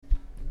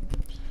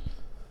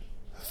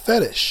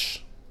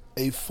Fetish,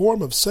 a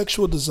form of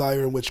sexual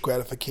desire in which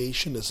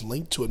gratification is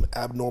linked to an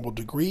abnormal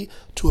degree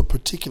to a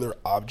particular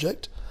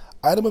object,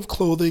 item of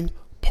clothing,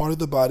 part of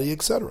the body,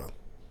 etc.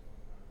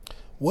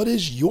 What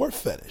is your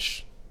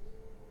fetish?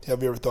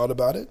 Have you ever thought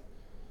about it?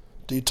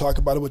 Do you talk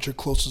about it with your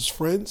closest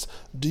friends?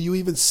 Do you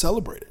even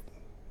celebrate it?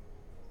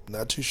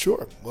 Not too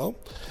sure. Well,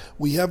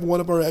 we have one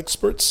of our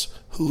experts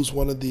who's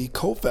one of the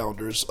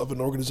co-founders of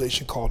an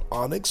organization called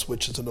Onyx,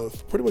 which is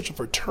pretty much a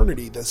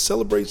fraternity that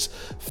celebrates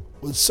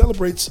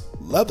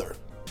leather.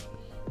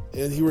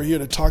 And we're here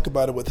to talk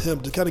about it with him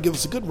to kind of give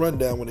us a good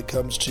rundown when it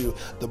comes to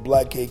the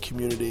black gay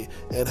community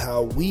and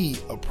how we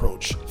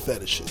approach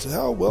fetishes and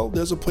how, well,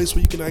 there's a place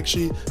where you can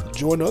actually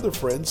join other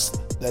friends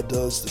that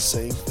does the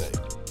same thing.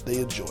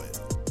 They enjoy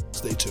it.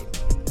 Stay tuned.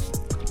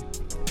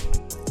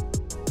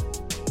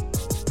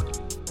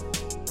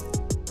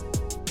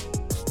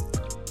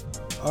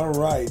 All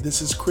right,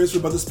 this is Chris. We're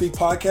about to speak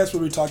podcast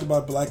where we talk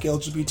about black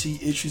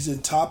LGBT issues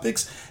and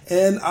topics.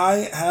 And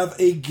I have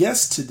a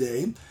guest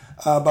today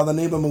by the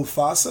name of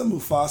Mufasa.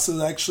 Mufasa is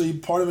actually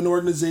part of an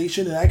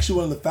organization and actually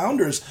one of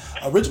the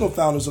original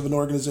founders of an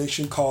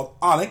organization called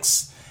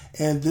Onyx.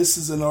 And this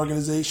is an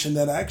organization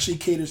that actually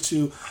caters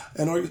to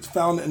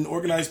found and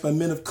organized by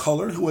men of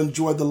color who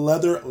enjoy the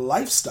leather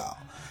lifestyle.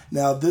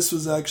 Now, this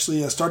was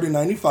actually started in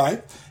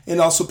 1995 and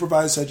also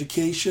provides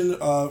education,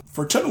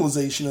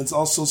 fraternalization, and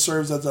also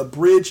serves as a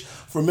bridge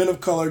for men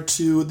of color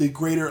to the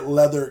greater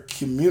leather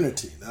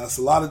community. Now, that's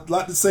a lot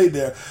to say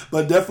there,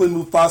 but definitely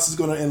Mufasa is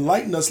going to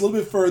enlighten us a little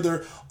bit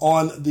further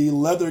on the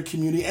leather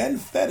community and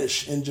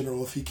fetish in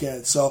general, if he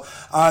can. So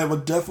I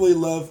would definitely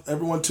love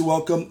everyone to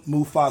welcome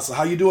Mufasa.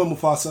 How you doing,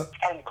 Mufasa?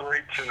 I'm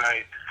great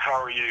tonight.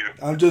 How are you?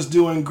 I'm just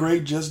doing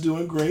great.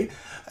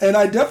 And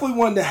I definitely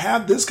wanted to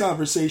have this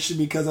conversation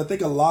because I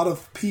think a lot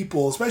of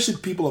people, especially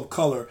people of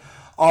color,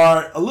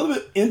 are a little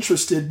bit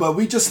interested, but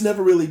we just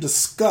never really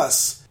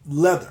discuss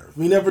leather.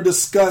 We never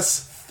discuss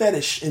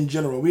fetish in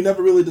general. We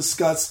never really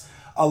discuss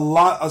a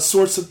lot of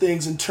sorts of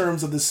things in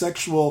terms of the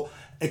sexual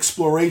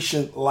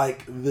exploration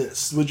like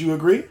this. Would you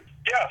agree?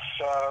 Yes.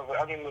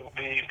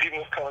 The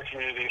people of color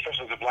community,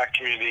 especially the black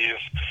community, is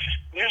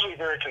usually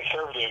very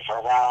conservative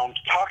around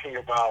talking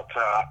about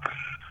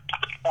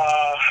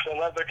the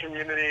leather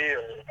community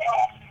or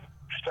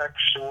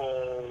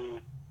sexual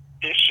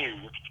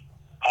issues,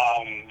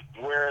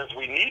 whereas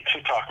we need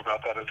to talk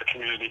about that as a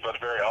community, but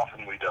very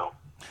often we don't.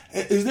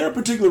 Is there a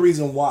particular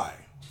reason why,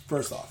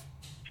 first off?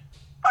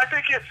 I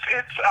think it's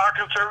our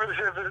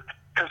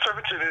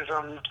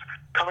conservatism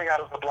coming out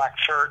of the black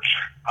church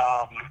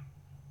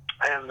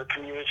and the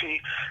community,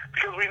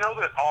 because we know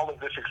that all of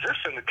this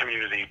exists in the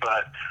community,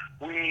 but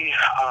we,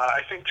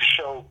 I think, to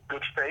show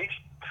good faith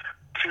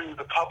to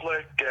the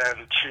public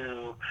and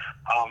to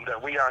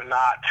that we are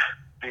not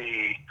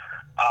the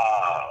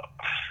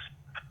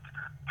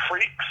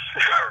freaks,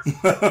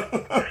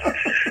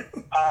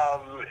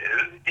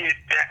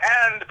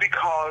 and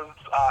because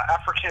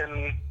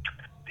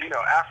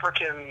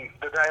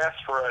the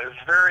diaspora is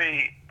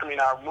very,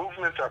 our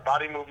movements, our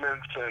body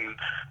movements, and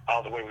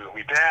the way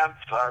we dance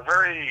are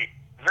very,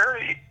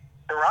 very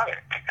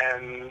erotic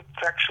and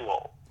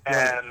sexual, right.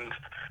 And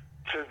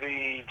to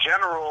the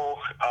general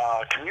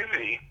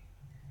community,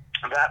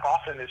 that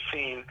often is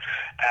seen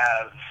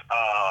as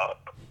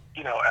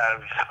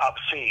as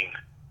obscene.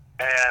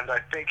 And I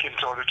think in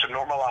order to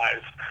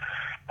normalize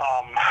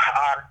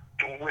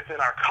within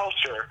our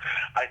culture,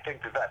 I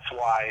think that's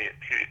why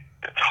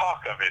the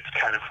talk of it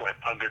kind of went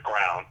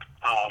underground,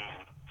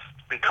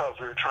 because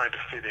we were trying to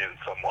fit in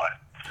somewhat.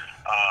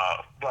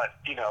 But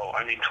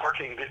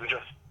twerking didn't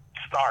just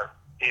start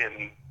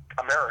in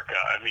America.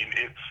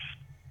 It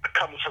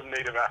comes from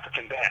Native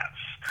African dance.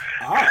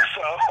 Ah.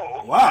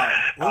 So, wow.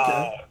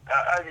 Okay.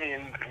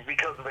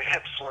 because the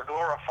hips were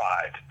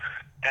glorified,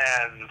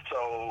 and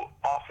so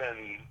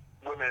often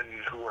women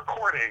who were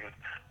courting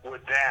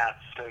would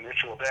dance in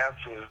ritual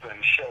dances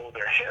and show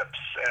their hips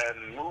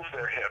and move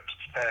their hips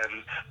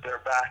and their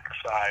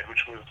backside,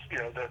 which was,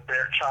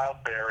 their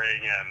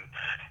childbearing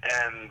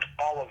and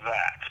all of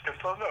that. And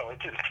so, no, it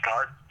didn't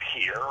start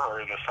here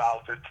or in the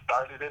South. It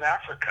started in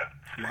Africa.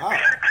 Wow.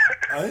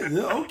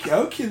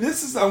 Okay.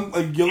 This is a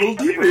little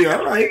deeper here.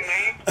 All right.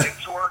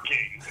 It's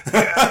working.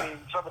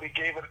 Somebody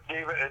gave it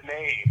a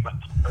name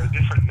or a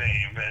different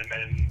name, and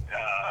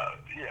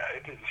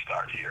it didn't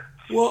start here.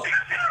 Well,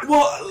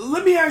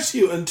 let me ask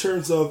you in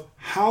terms of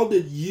how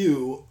did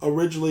you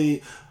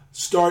originally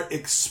start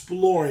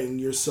exploring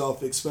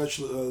yourself,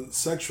 especially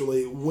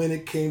sexually, when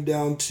it came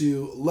down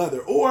to leather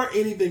or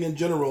anything in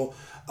general?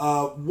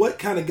 What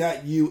kind of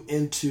got you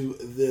into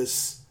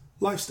this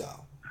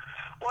lifestyle?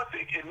 Well, I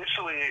think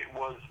initially it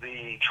was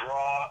the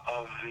draw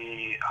of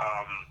the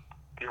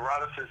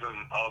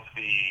eroticism of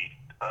the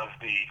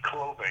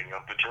clothing,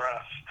 of the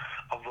dress,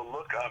 of the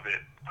look of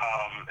it,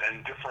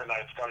 and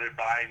I started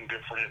buying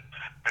different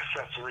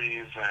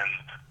accessories and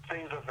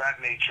things of that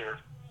nature,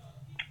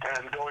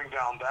 and going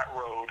down that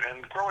road.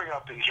 And growing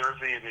up in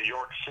Jersey and New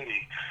York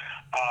City,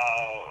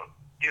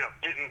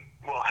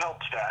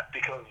 helped that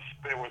because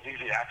there was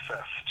easy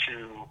access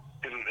to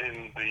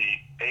in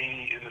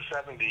the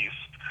 70s,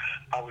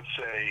 I would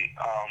say,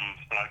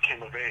 when I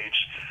came of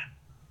age,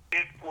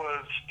 it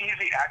was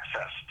easy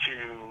access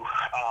to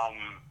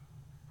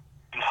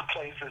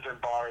places and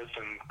bars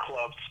and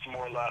clubs,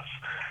 more or less,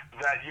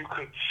 that you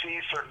could see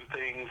certain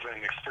things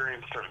and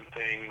experience certain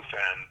things,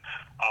 and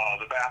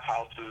the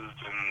bathhouses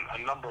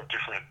and a number of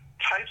different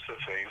types of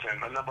things,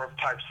 and a number of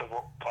types of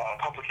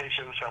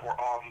publications that were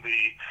on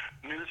the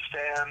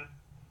newsstand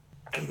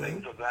and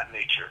things of that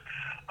nature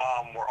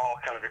were all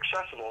kind of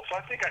accessible. So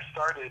I think I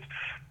started,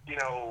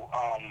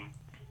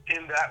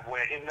 in that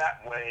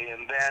way,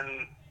 and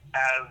then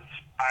as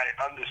I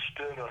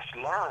understood or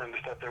learned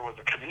that there was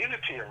a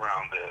community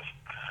around this,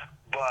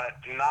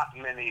 but not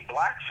many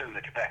blacks in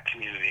that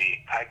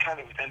community, I kind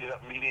of ended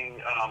up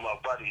meeting a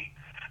buddy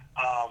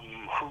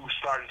who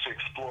started to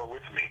explore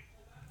with me.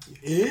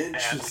 Interesting. And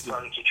we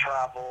started to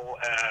travel,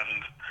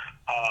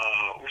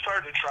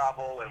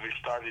 and we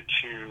started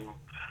to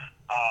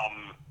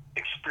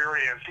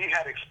experience. He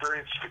had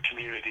experienced the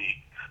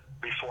community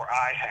before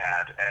I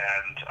had,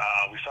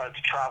 and we started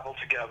to travel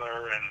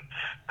together and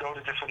go to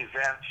different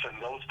events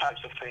and those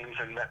types of things,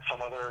 and met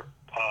some other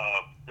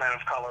men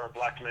of color,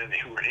 black men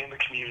who were in the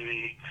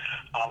community,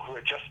 who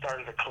had just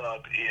started a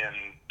club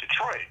in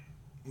Detroit.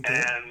 Okay.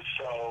 And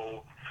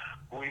so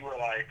we were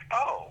like,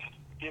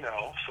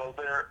 so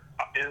there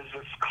is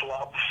this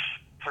club,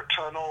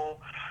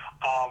 fraternal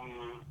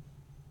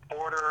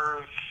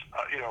orders,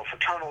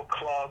 fraternal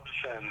clubs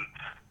and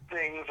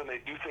things, and they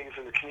do things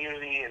in the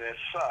community, and as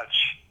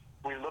such,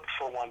 we looked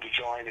for one to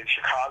join in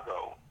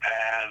Chicago,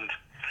 and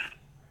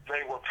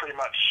they were pretty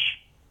much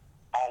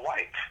all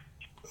white.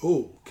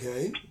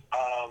 Okay.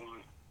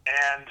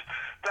 And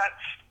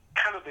that's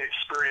kind of the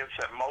experience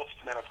that most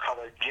men of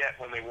color get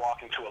when they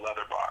walk into a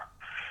leather bar.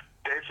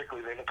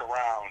 Basically, they look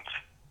around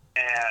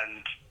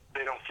and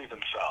they don't see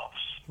themselves.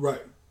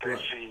 Right. They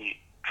see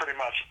pretty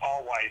much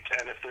all white,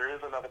 and if there is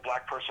another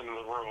black person in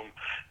the room,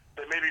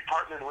 they may be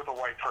partnered with a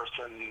white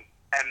person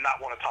and not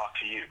want to talk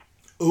to you.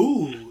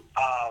 Ooh.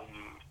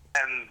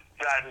 And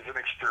that is an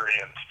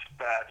experience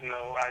that,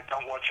 I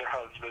don't want your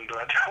husband, or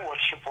I don't want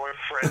your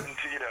boyfriend,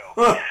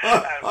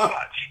 as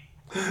much.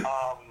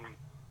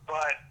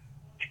 But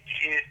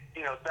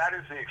that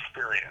is the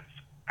experience.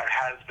 It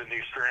has been the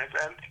experience,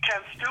 and it can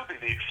still be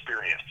the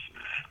experience,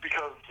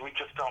 because we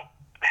just don't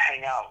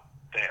hang out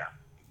there.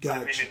 Gotcha.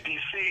 I mean, in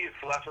D.C., it's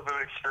less of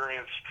an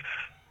experience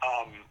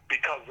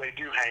because they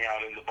do hang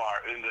out in the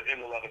bar, in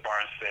the leather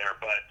bars there.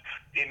 But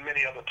in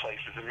many other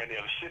places, in many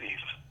other cities,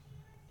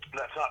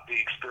 that's not the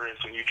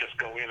experience when you just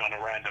go in on a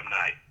random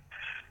night.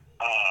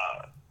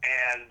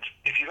 And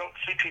if you don't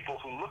see people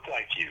who look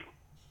like you,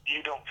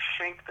 you don't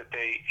think that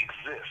they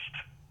exist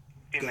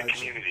in the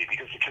community,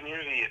 because the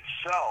community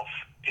itself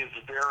is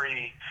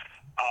very,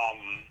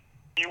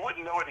 you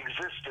wouldn't know it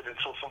existed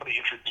until somebody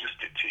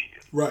introduced it to you.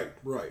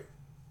 Right.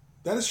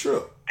 That is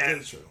true. That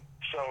is true.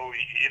 So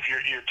if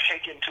you're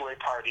taken to a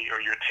party,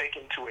 or you're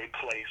taken to a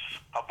place,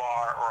 a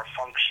bar or a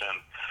function,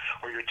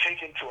 or you're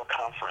taken to a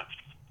conference,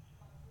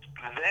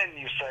 then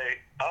you say,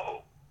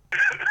 oh,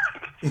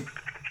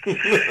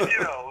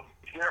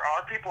 there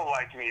are people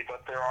like me,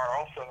 but there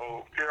are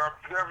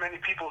many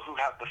people who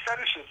have the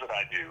fetishes that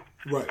I do.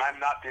 Right. I'm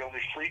not the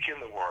only freak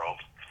in the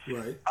world.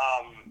 Right.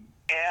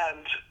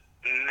 And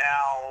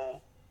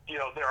now,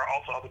 there are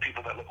also other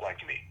people that look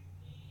like me.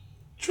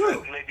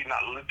 True. Maybe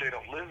they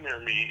don't live near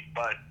me,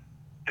 but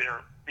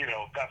they're,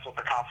 that's what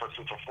the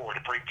conferences are for, to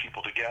bring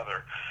people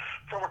together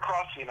from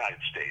across the United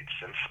States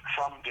and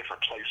from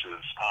different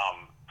places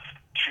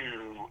to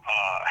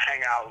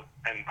hang out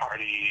and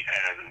party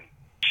and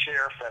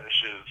share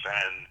fetishes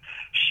and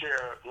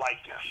share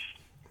likeness.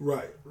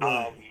 Right.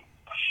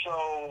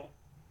 So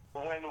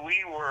when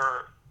we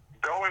were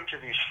going to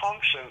these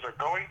functions or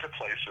going to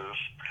places,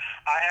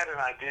 I had an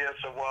idea.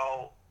 So,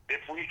 well,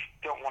 if we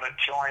don't want to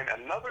join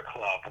another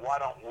club, why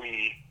don't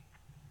we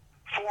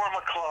form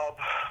a club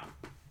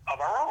of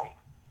our own?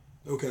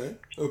 Okay.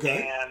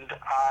 And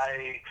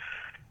I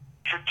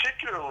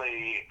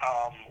particularly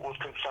was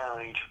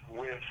concerned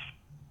with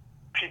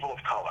people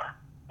of color,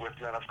 with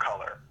men of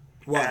color.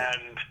 Wow.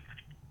 And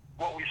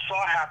what we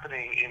saw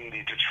happening in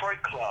the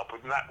Detroit club,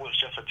 and that was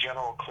just a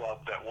general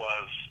club that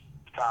was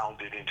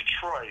founded in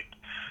Detroit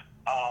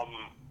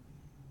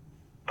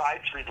by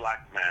 3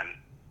 black men,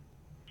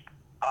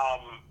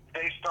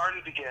 they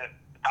started to get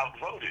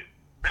outvoted.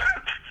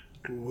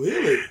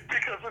 Really?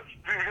 because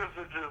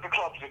the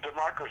club's a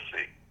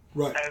democracy.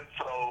 Right. And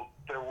so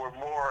there were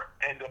more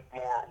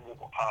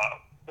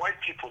white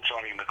people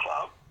joining the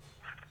club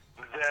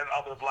than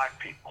other black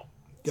people.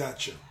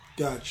 Gotcha.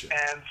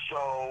 And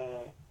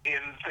so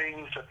in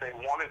things that they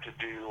wanted to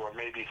do, or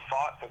maybe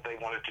thought that they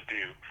wanted to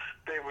do,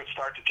 they would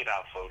start to get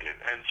outvoted.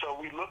 And so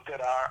we looked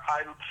at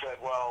I said,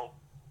 well,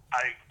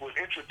 I was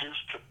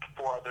introduced to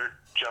 4 other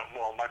gentlemen.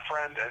 Well, my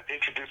friend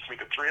introduced me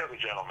to 3 other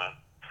gentlemen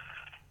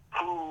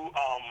who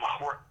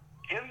were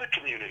in the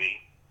community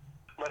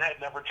but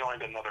had never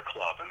joined another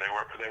club, and they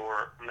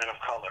were men of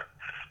color.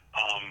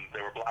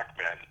 They were black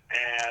men.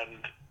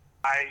 And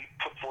I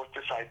put forth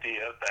this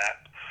idea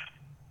that,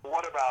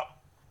 what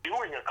about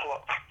doing a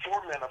club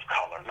for men of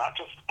color, not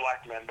just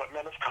black men, but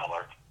men of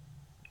color.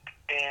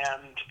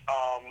 And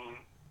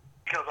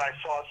because I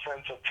saw a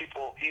sense of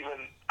people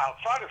even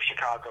outside of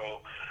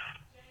Chicago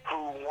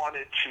who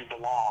wanted to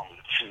belong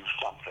to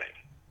something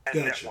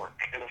and network.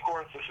 And of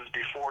course, this is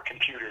before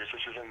computers.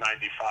 This is in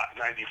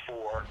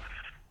 94.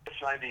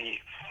 It's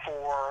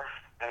 94,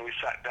 and we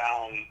sat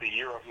down the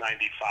year of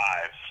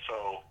 95.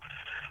 So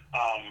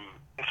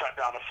we sat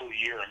down a full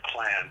year and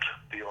planned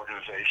the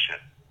organization.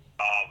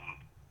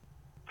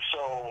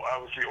 So I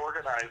was the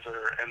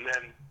organizer, and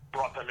then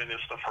brought them in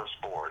as the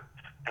first board,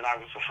 and I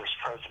was the first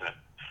president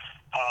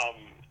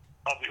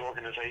of the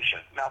organization.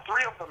 Now, two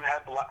of them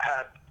had white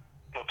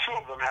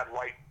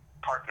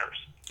partners.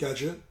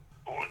 Gotcha.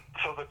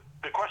 So the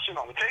question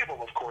on the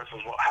table, of course,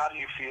 is, well, how do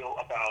you feel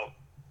about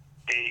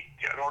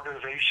an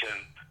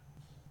organization,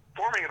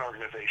 forming an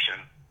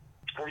organization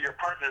where your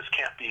partners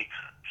can't be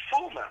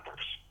full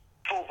members,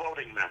 full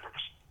voting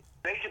members?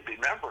 They can be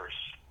members,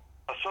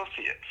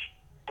 associates,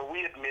 but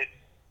we admit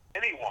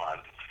anyone,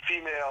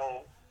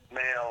 female,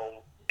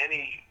 male,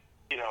 any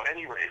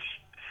race,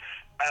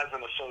 as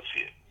an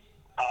associate,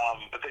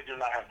 but they do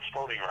not have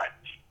voting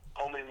rights.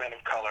 Only men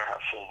of color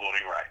have full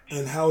voting rights.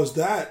 And how is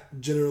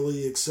that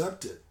generally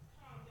accepted?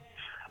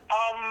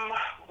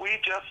 We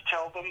just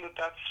tell them that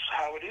that's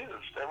how it is.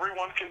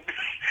 Everyone can be.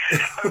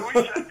 We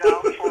sat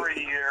down for a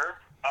year.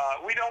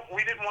 We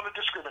didn't want to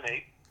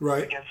discriminate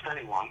against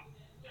anyone.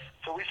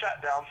 So we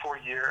sat down for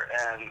a year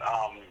and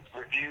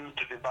reviewed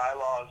the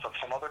bylaws of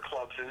some other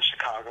clubs in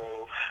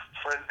Chicago,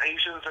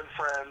 Asians and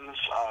Friends,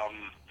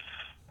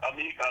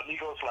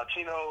 Amigos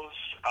Latinos.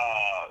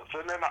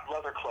 So they're not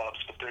leather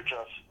clubs, but they're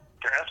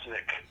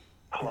ethnic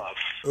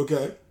clubs.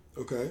 Okay.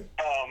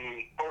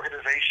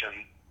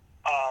 Organization.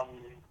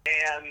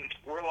 And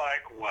we're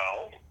like,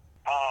 well,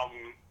 a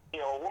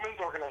women's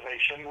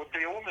organization would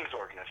be a women's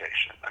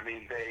organization. I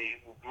mean,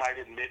 they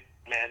might admit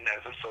men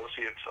as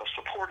associates of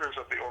supporters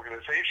of the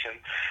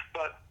organization,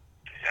 but,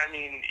 I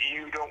mean,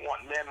 you don't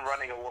want men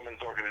running a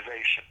women's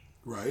organization.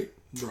 Right.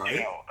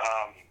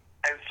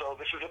 And so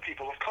this is a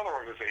people of color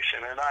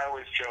organization, and I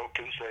always joke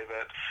and say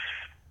that,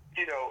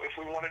 if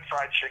we wanted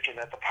fried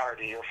chicken at the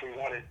party, or if we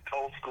wanted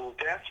old school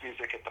dance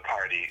music at the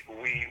party,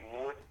 we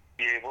would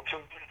be able to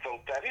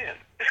vote that in.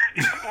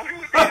 We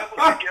would be able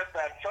to get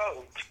that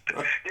vote.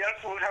 Yes,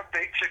 we would have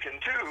baked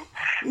chicken too,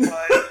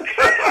 but we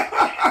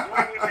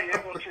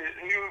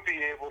would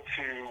be able to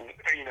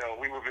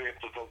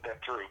vote that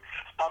through.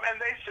 And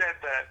they said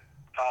that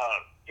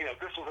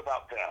this was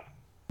about them.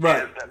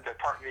 Right. And that the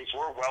partners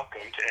were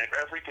welcome to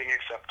everything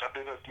except a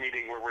business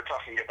meeting where we're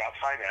talking about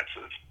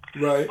finances.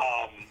 Right.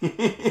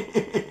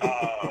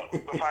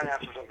 The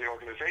finances of the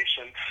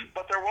organization,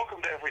 but they're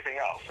welcome to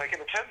everything else. They can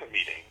attend the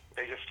meeting.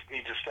 They just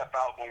need to step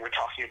out when we're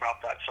talking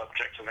about that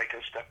subject, and they can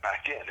step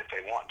back in if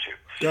they want to.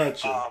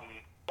 Gotcha.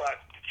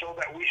 But so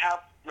that we have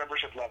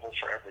membership levels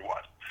for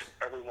everyone.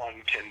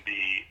 Everyone can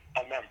be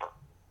a member.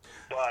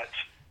 But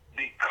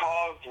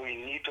because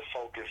we need to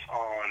focus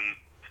on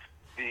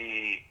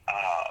the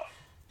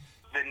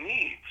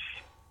needs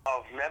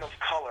of men of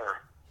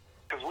color,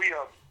 because we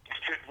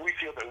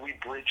feel that we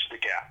bridge the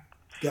gap.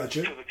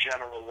 Gotcha. To the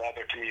general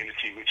leather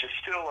community, which is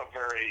still a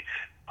very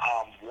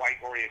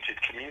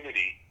white-oriented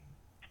community,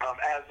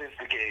 as is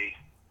the gay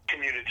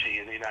community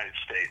in the United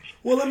States.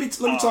 Well, let me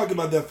talk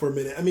about that for a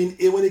minute. I mean,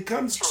 when it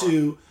comes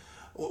to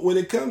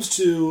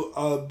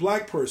a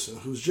black person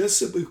who's just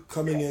simply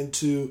coming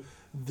into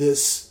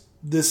this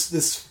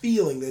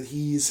feeling that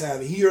he's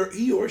having,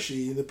 he or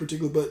she in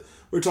particular, but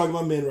we're talking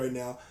about men right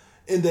now,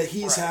 and that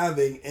he's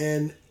having,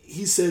 and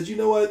he says, you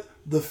know what,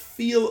 the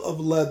feel of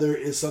leather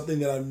is something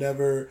that I've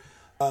never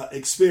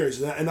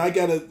experienced, and I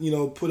gotta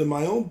put in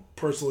my own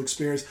personal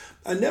experience.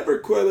 I never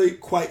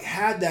quite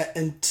had that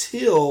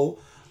until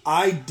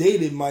I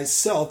dated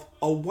myself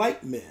a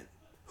white man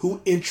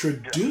who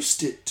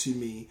introduced it to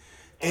me,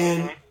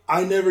 and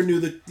I never knew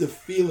the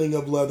feeling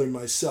of leather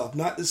myself.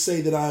 Not to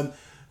say that I'm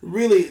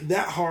really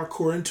that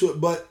hardcore into it,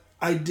 but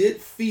I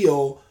did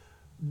feel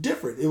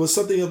different. It was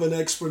something of an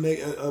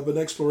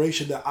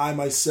exploration that I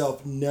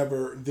myself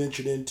never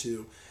ventured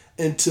into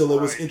until it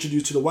was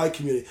introduced to the white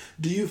community.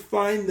 Do you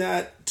find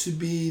that to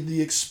be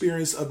the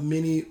experience of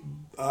many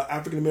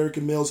African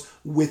American males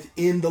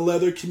within the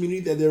leather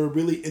community, that they were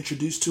really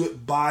introduced to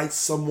it by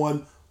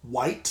someone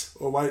white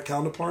or white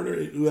counterpart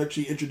who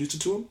actually introduced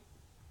it to them?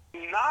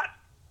 Not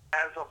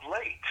as of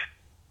late.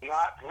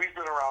 We've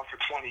been around for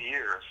 20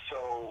 years,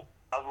 so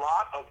a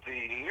lot of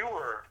the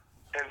newer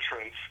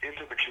entrants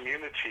into the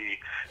community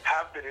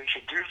have been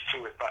introduced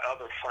to it by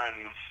other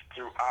friends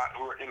who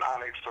are in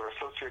Onyx or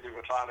associated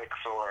with Onyx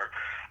or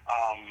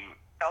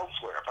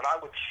elsewhere. But I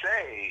would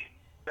say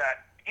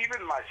that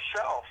even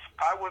myself,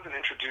 I was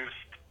introduced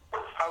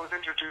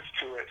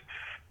to it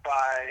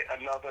by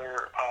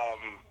another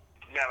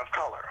man of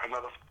color,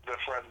 the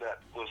friend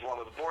that was one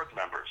of the board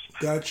members.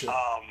 Gotcha.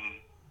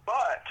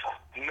 But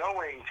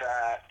knowing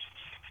that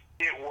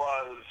it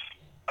was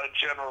a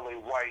generally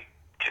white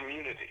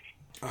community,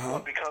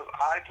 because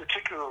I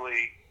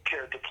particularly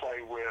cared to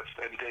play with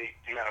and date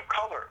men of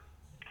color,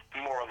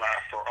 more or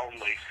less, or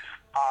only.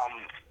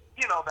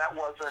 That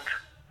wasn't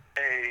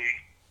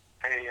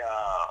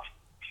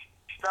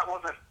that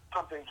wasn't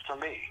something for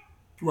me.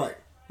 Right.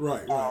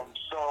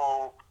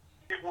 So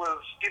it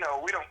was,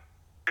 we don't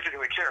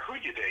particularly care who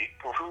you date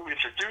or who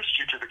introduced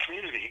you to the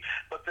community,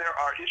 but there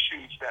are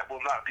issues that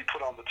will not be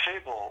put on the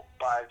table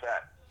by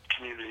that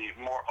community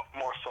more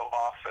so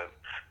often,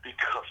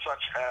 because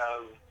such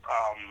as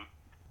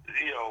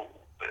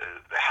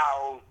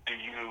how do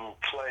you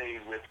play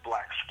with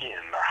black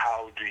skin, or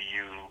how do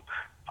you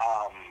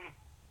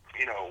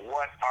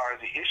what are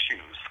the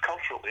issues,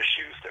 cultural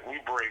issues that we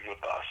bring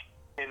with us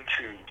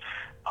into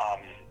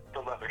the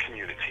leather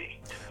community.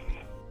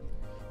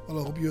 Well,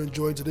 I hope you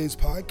enjoyed today's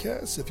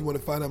podcast. If you want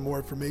to find out more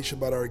information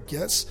about our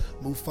guest,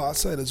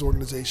 Mufasa, and his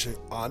organization,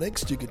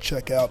 Onyx, you can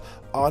check out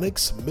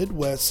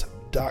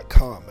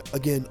onyxmidwest.com.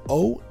 Again,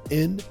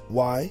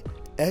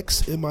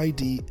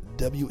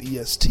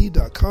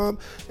 ONYXMIDWEST.com.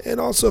 And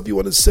also, if you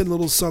want to send a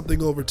little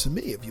something over to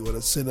me, if you want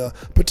to send a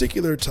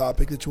particular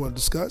topic that you want to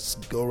discuss,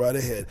 go right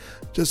ahead.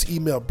 Just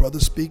email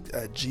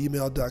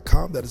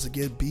brotherspeak@gmail.com. That is,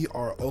 again,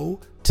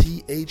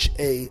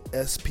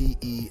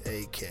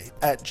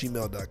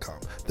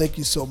 BROTHASPEAK@gmail.com. Thank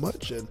you so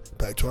much, and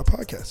back to our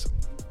podcast.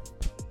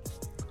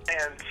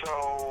 And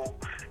so,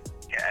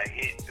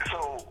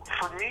 so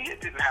for me,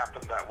 it didn't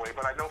happen that way,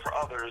 but I know for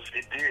others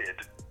it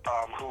did,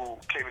 who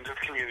came into the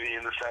community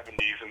in the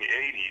 70s and the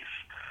 80s.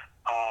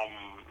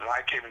 And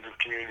I came into the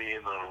community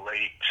in the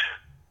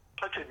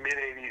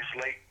mid-80s,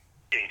 late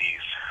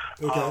 80s.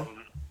 Okay.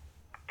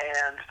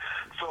 And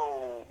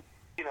so,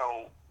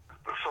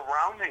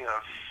 surrounding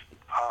us,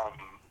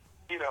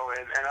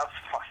 and us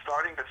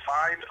starting to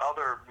find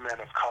other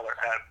men of color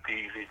at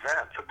these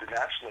events, at the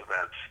national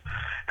events,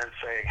 and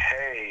saying,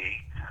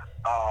 hey,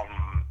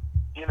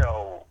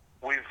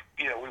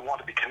 we want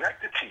to be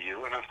connected to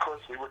you. And of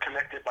course, we were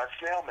connected by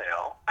snail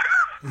mail.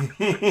 And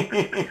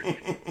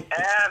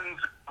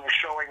we're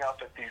showing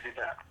up at these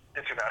events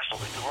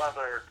internationally. The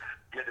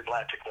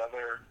Mid-Atlantic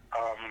Leather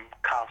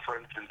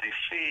Conference in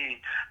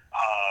D.C.,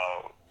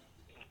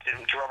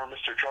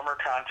 Mr. Drummer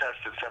contest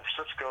in San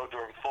Francisco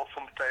during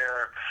Folsom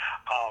Fair.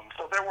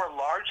 So there were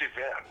large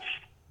events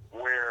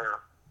where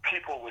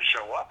people would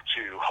show up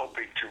to,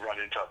 hoping to run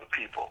into other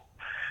people.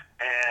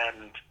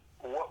 And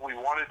what we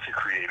wanted to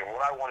create, or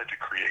what I wanted to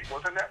create,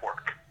 was a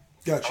network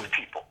of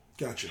people.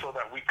 Gotcha. So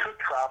that we could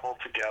travel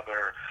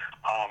together,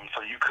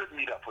 so you could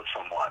meet up with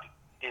someone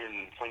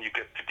when you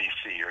get to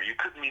D.C., or you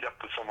could meet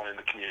up with someone in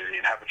the community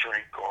and have a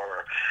drink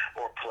or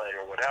play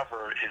or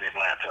whatever in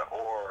Atlanta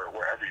or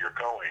wherever you're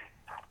going.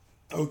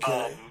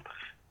 Okay.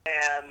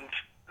 And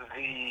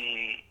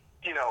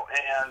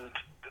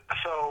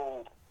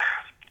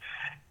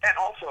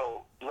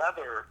also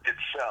leather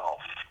itself,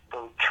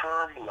 the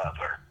term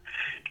leather,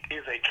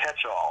 is a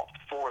catch-all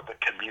for the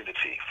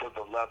community, for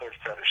the leather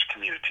fetish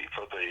community,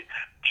 for the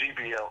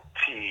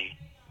GBLT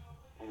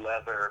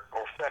leather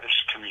or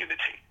fetish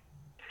community.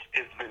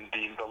 It's been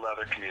deemed the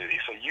leather community.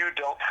 So you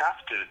don't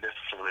have to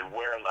necessarily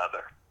wear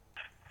leather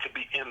to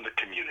be in the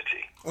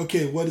community.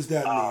 Okay, what does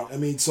that mean? I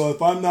mean, so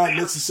if I'm not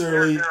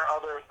necessarily... There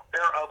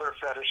are other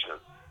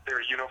fetishes. There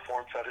are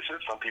uniform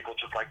fetishes. Some people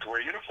just like to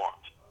wear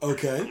uniforms.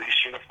 Okay.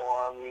 Police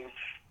uniforms,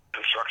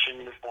 construction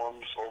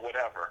uniforms, or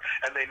whatever.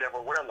 And they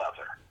never wear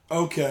leather.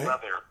 Okay.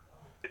 Leather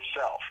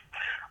itself.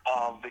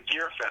 The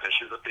gear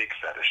fetish is a big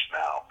fetish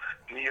now.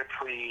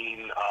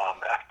 Neoprene,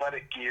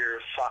 athletic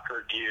gear,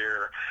 soccer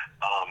gear,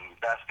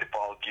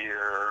 basketball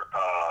gear.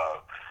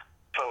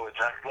 So it's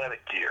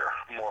athletic gear,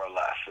 more or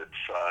less.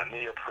 It's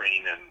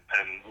neoprene and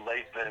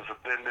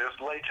there's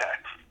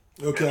latex.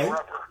 Okay. There's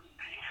rubber.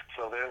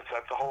 So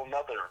that's a whole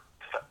other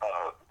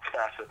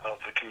facet of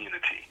the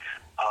community,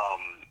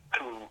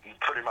 who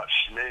pretty much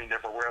may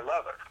never wear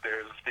leather.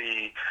 There's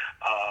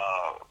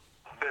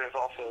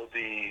also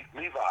the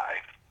Levi.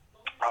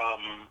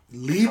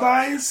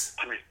 Levi's?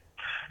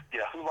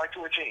 Yeah, who like to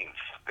wear jeans.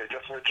 They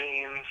just wear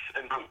jeans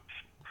and boots.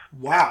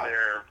 Wow.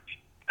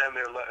 And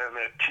their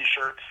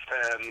t-shirts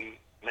and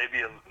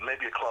maybe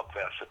a club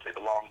vest if they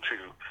belong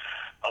to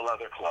a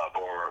leather club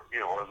or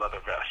a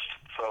leather vest.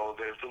 So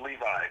there's the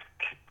Levi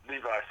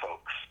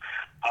folks.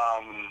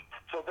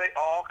 So they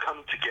all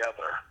come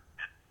together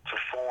to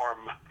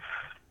form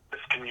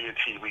this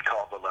community we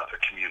call the leather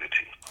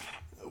community.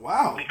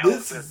 Wow.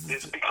 Because the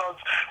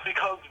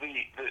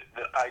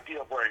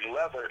idea of wearing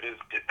leather is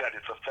that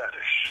it's a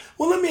fetish.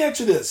 Well, let me ask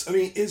you this. I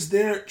mean, is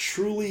there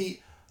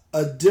truly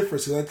a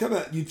difference? You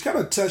kind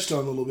of touched on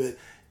it a little bit.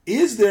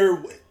 Is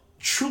there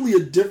truly a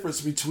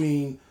difference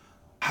between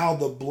how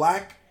the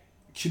black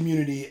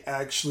community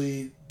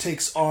actually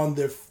takes on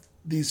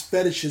these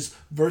fetishes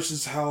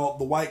versus how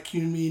the white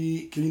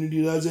community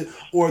does it,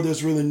 or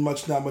there's really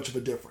not much of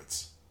a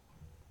difference?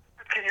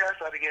 Can you ask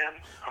that again?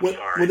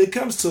 Sorry. When it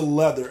comes to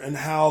leather and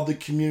how the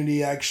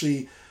community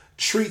actually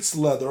treats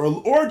leather,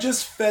 or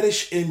just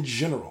fetish in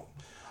general,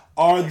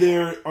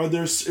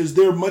 is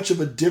there much of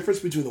a difference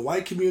between the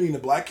white community and the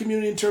black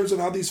community in terms of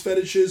how these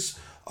fetishes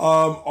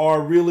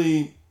are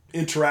really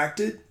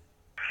interacted?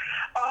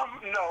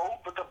 No,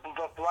 but the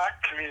the black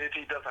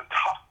community doesn't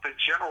talk, the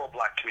general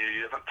black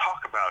community doesn't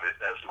talk about it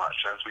as much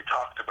as we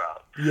talked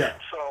about. Yeah.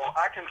 So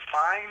I can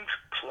find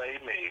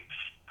playmates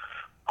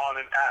on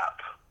an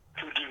app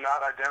who do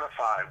not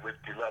identify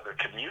with the leather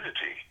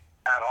community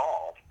at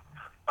all,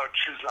 or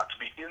choose not to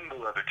be in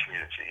the leather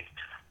community,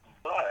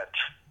 but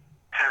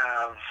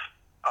have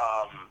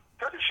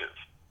fetishes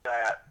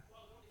that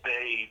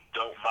they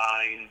don't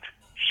mind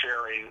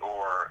sharing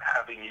or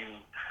having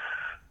you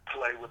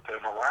play with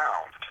them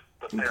around,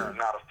 but they're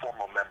not a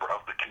formal member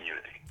of the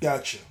community.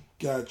 Gotcha.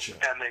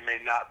 And they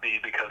may not be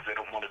because they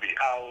don't want to be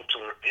out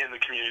or in the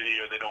community,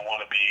 or they don't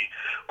want to be,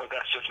 or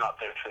that's just not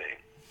their thing.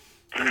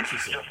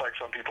 Just like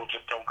some people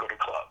just don't go to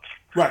clubs.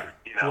 Right.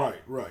 You know,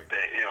 Right.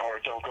 They, or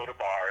don't go to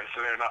bars.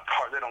 So they're not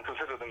part. They don't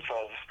consider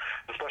themselves,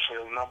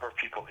 especially a number of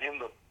people in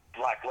the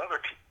black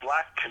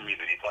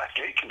community, black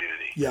gay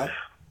community. Yeah.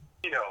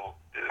 You know,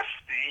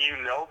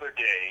 they're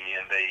gay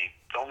and they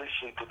only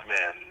sleep with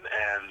men,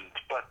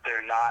 but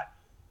they're not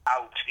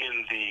out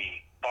in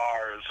the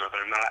bars, or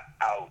they're not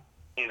out,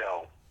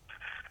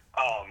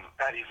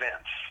 at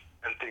events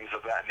and things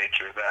of that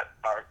nature that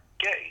are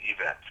gay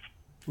events.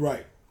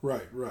 Right.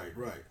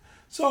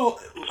 So,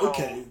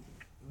 okay,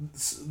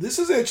 this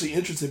is actually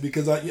interesting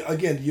because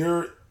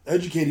you're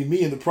educating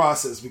me in the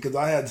process, because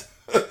I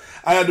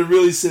had to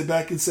really sit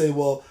back and say,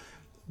 well,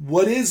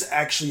 what is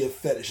actually a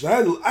fetish?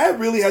 And I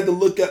really had to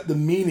look up the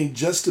meaning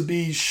just to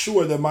be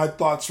sure that my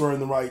thoughts were in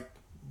the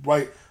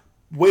right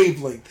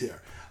wavelength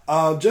here.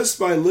 Just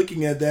by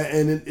looking at that,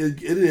 and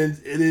it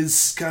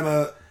is kind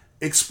of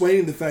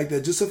explaining the fact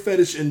that just a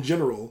fetish in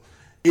general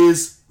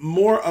is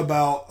more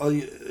about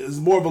is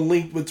more of a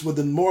link with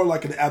a more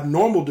like an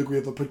abnormal degree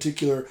of a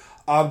particular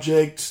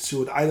object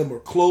to an item or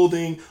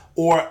clothing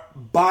or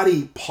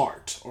body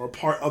part or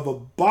part of a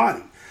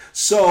body.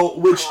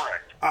 So,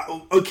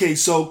 okay,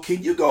 so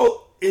can you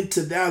go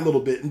into that a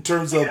little bit in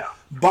terms of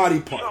body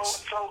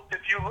parts? So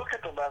if you look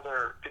at the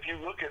leather, if you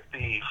look at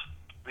the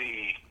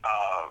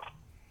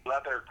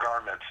leather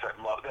garments that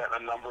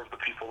a number of the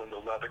people in the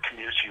leather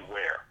community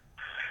wear,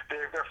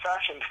 they're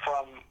fashioned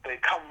from, they're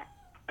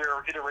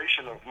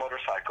iteration of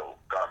motorcycle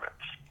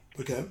garments.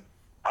 Okay.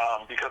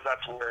 Because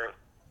that's where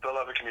the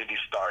leather community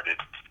started.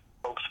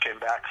 Folks came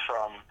back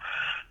from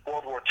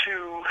World War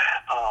II,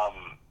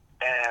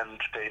 and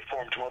they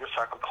formed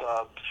motorcycle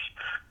clubs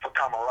for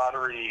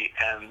camaraderie,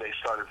 and they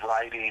started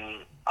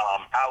riding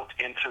out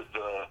into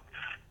the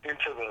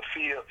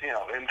field,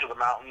 into the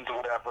mountains or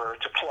whatever,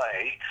 to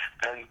play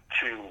and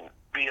to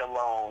be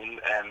alone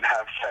and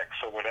have sex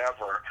or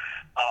whatever.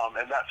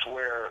 And that's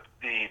where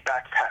the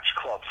backpatch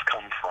clubs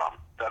come from.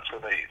 That's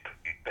where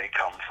they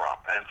come from.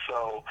 And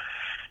so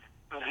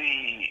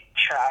the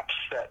chaps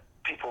that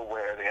people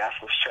wear, the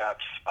assless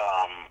chaps,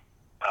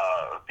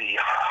 the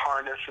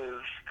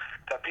harnesses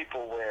that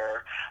people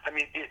wear, I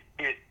mean,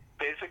 it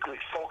basically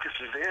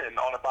focuses in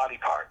on a body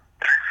part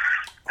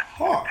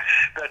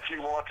that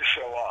you want to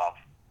show off,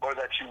 or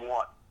that you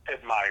want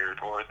admired,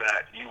 or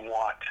that you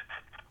want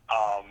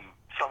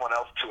someone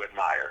else to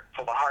admire.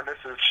 So the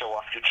harnesses show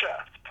off your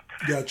chest.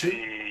 Gotcha.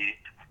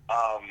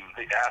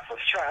 The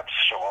assless chaps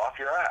show off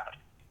your ass.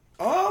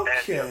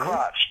 Okay. And your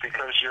crotch,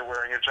 because you're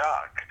wearing a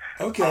jock.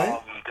 Okay.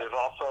 There's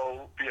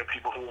also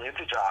people who are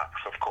into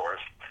jocks, of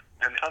course,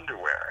 and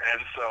underwear,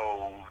 and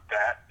so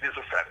that is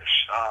a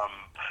fetish.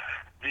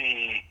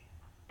 The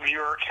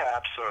mirror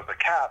caps, or the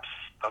caps,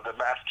 the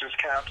master's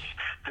caps,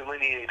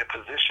 delineate a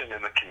position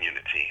in the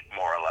community,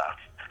 more or less,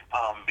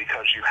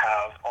 because you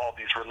have all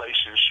these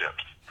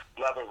relationships,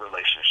 leather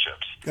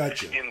relationships,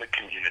 gotcha, in the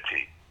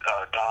community,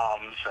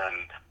 doms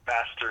and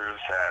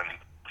masters and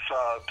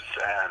subs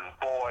and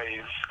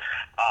boys,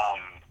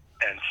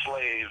 and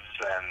slaves,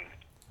 and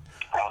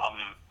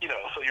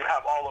so you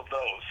have all of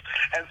those,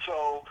 and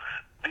so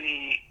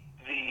the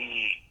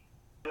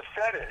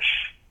fetish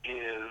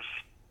is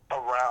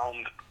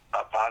around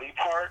a body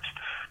part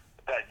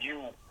that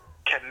you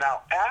can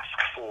now ask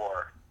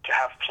for to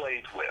have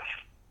played with.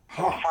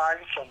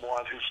 Find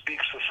someone who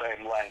speaks the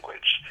same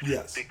language.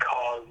 Yes.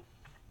 Because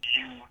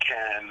you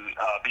can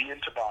be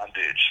into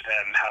bondage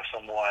and have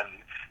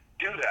someone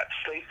do that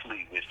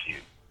safely with you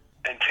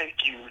and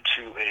take you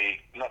to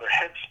another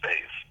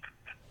headspace,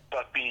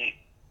 but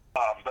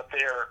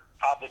they're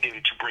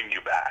obligated to bring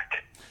you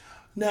back.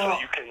 Now, so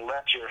you can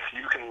let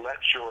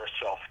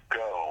yourself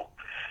go.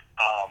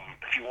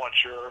 If you want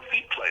your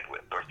feet played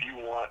with, or if you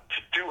want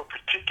to do a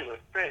particular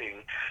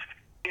thing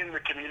in the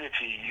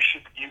community,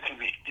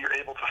 you're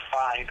able to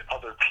find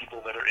other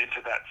people that are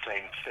into that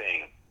same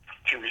thing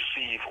to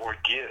receive or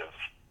give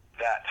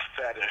that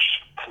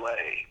fetish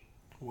play.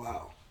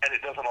 Wow. And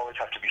it doesn't always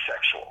have to be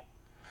sexual.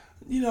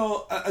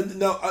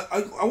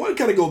 I want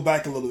to kind of go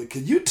back a little bit,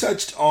 because you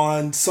touched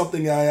on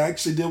something I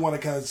actually did want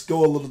to kind of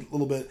go a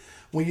little bit.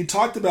 When you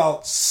talked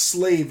about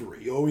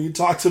slavery, or when you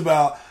talked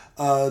about,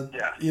 now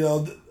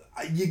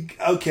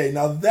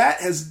that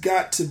has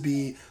got to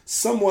be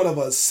somewhat of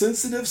a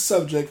sensitive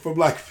subject for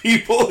black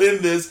people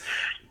in this.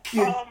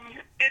 It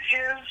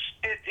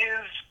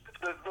is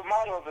the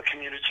motto of the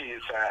community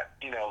is that,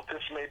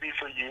 this may be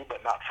for you,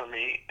 but not for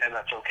me, and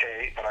that's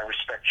okay, but I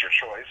respect your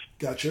choice.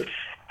 Gotcha.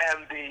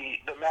 And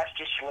the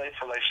master-slave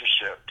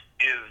relationship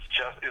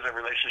is a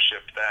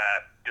relationship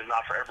that is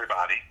not for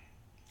everybody.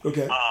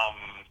 Okay.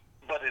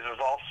 But it is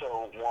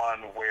also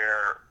one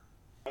where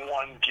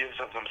one gives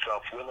of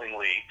themselves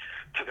willingly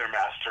to their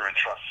master and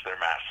trusts their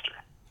master.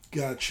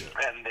 Gotcha.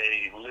 And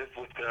they live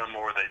with them,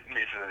 or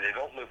maybe they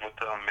don't live with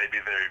them. Maybe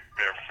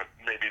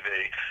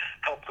they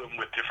help them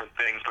with different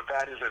things. But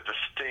that is a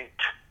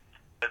distinct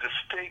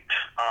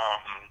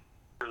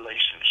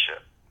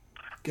relationship.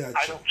 Gotcha.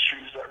 I don't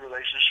choose that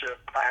relationship.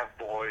 I have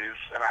boys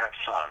and I have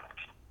sons.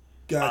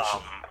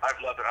 Gotcha. I have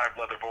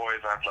leather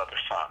boys. I have leather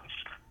sons.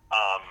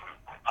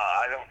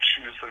 I don't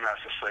choose the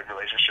master-slave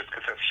relationship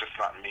because that's just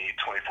not me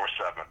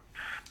 24/7.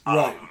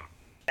 Right.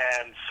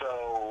 And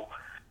so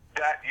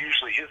that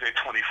usually is a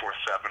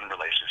 24/7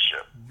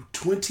 relationship.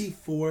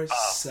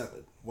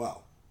 24/7.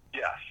 Wow.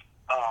 Yes.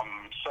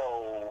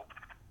 So,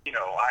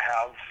 I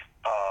have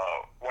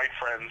white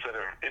friends that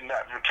are in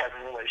that type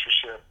of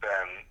relationship,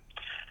 and,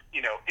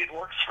 it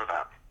works for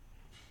them.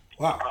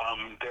 Wow.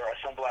 There are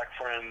some black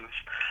friends.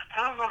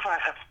 I don't know if I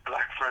have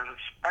black friends.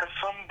 I have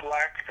some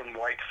black and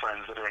white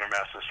friends that are in a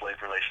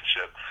master-slave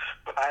relationship,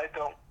 but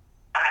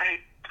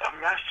a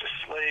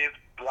master-slave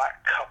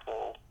black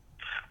couple,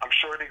 I'm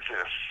sure it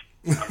exists.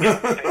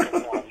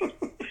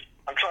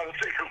 I'm trying to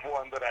think of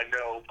one that I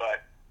know,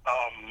 but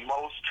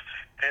most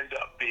end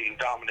up being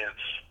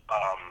dominants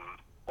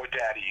or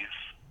daddies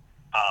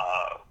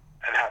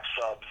and have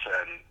subs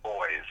and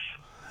boys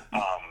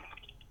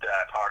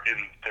that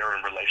they're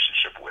in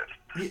relationship with,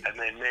 and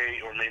they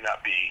may or may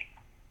not be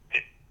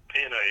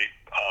in a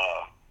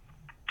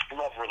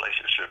love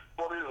relationship.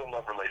 Well, it is a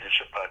love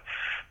relationship, but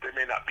they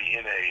may not be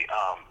in a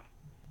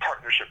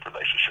partnership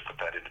relationship with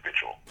that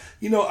individual.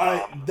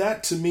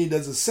 That to me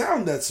doesn't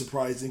sound that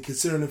surprising,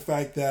 considering the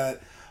fact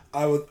that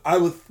I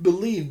would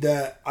believe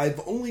that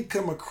I've only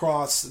come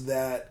across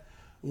that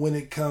when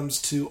it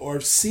comes to, or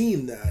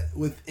seen that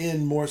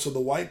within more so the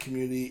white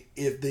community,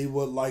 if they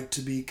would like to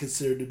be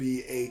considered to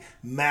be a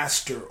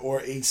master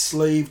or a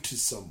slave to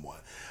someone.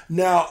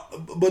 Now,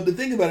 but the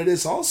thing about it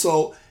is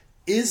also,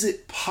 is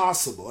it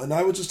possible? And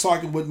I was just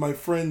talking with my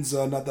friends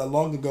not that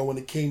long ago when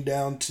it came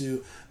down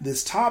to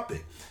this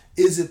topic.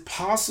 Is it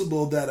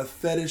possible that a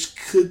fetish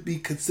could be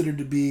considered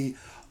to be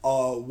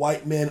a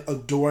white man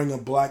adoring a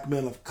black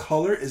man of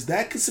color? Is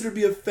that considered to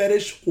be a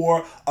fetish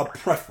or a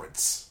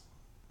preference?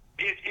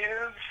 It is.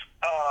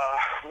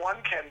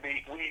 One can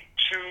be. We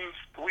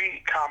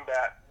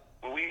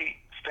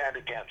stand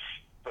against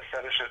the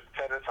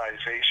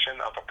fetishization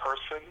of a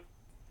person.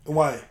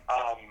 Why?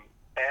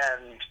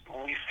 And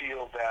we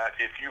feel that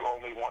if you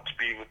only want to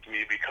be with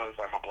me because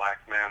I'm a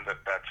black man,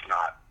 that's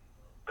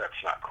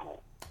not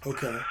cool.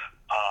 Okay.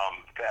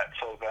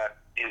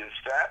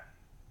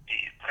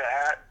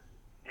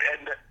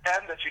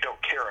 And that you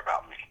don't care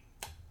about me.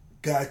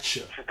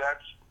 Gotcha. So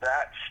that's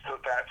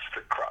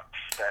the crux.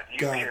 That you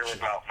Gotcha. care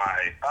about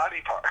my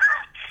body parts.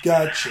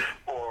 Gotcha.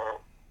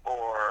 Or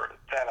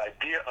that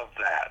idea of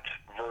that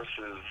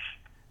versus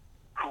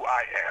who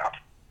I am.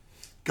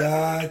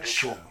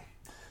 Gotcha.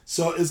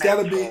 So it's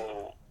got to be.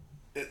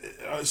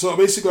 So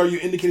basically, are you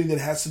indicating that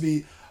it has to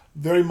be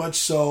very much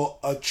so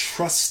a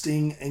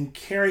trusting and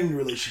caring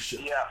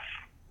relationship? Yes.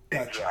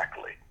 Gotcha.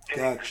 Exactly.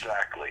 Gotcha.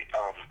 Exactly.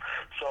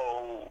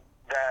 So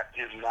that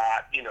is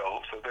not,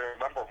 so there are a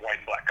number of white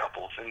and black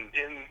couples in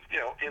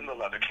the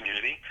leather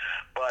community,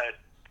 but,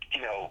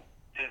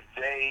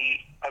 they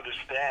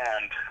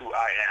understand who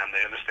I am,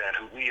 they understand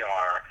who we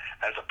are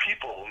as a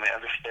people, and they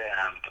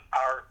understand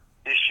our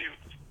issues,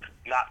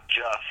 not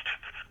just,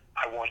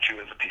 I want you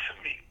as a piece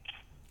of meat.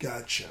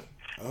 Gotcha.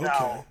 Okay.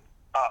 Now,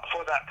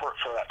 for that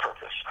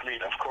purpose, I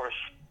mean, of course,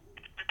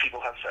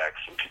 people have sex,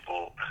 and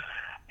people,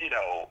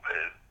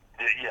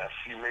 yes,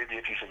 you may be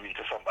a piece of meat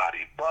to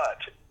somebody,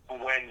 but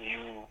when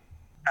you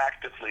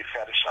actively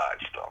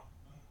fetishize them,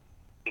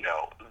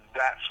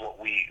 that's what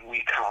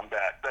we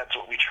combat. That's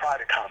what we try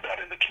to combat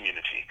in the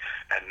community,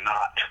 and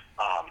not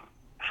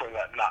for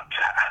that not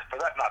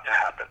to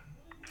happen.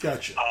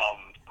 Gotcha.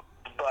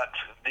 But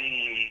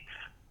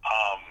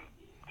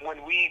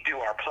when we do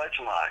our pledge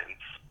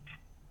lines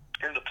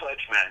in the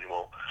pledge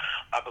manual,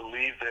 I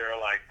believe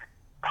there's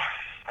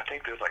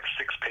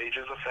 6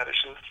 pages of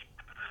fetishes.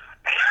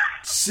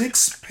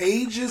 6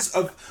 pages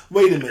of...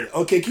 Wait a minute.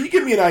 Okay, can you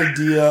give me an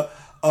idea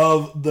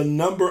of the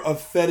number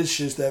of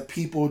fetishes that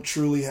people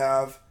truly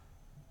have?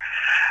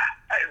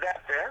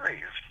 That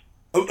varies.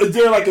 Is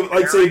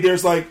there say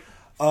there's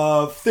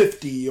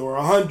 50 or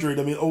 100?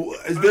 I mean,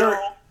 is there...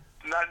 No,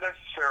 not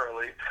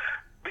necessarily.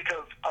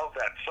 Because of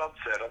that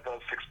subset of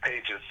those 6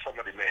 pages,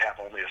 somebody may have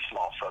only a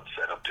small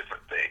subset of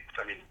different things.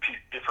 I mean,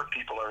 different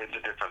people are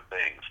into different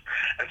things.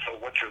 And so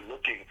what you're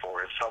looking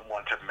for is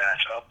someone to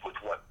match up with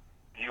what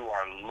you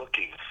are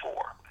looking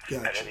for.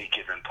 Gotcha. At any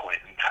given point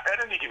in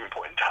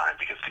time,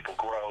 because people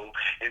grow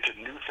into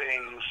new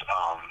things.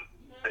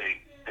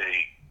 They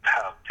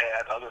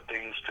add other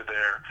things to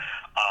their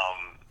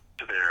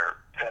to their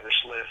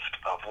fetish list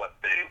of what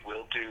they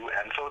will do.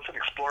 And so it's an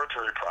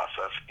exploratory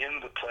process in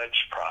the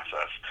pledge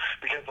process,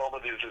 because all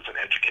it is an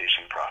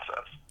education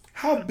process.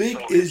 How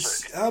big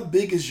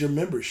is your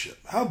membership?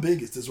 How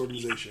big is this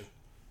organization?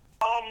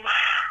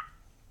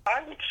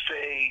 I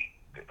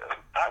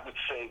would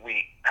say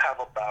we have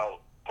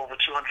about over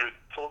 200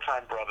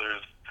 full-time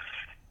brothers,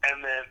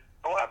 and then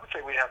I would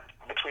say we have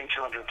between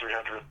 200 and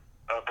 300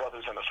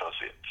 brothers and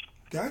associates.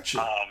 Gotcha.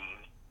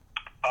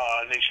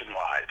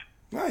 Nationwide.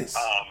 Nice.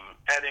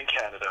 And in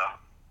Canada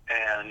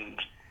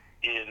and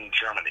in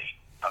Germany,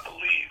 I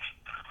believe.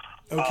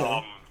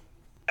 Okay.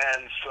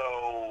 And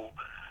so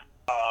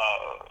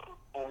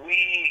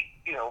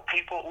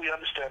we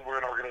understand we're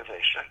an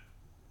organization.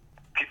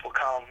 People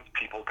come,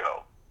 people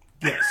go.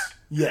 Yes.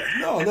 Yeah.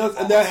 No,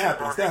 that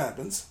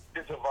happens.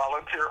 It's a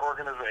volunteer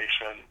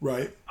organization.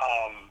 Right.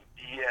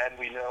 And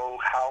we know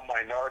how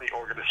minority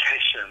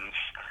organizations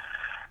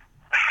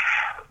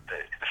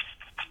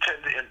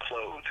tend to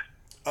implode.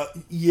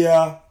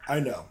 Yeah, I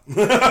know.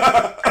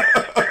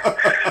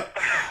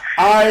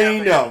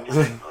 I know. We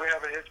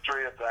have a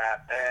history of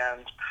that,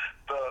 and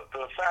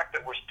the fact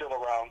that we're still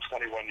around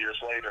 21 years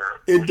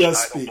later, it does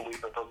speak.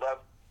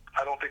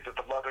 I don't think that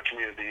the leather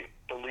community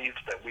believes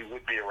that we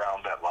would be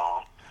around that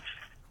long.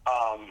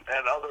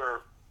 And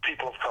other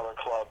people of color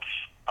clubs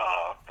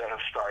that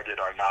have started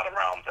are not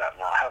around that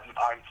long.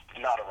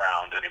 I'm not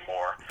around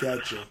anymore.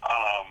 Gotcha.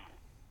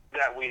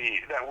 That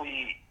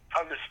we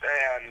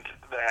understand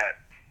that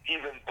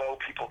even though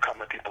people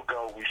come and people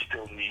go, we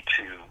still need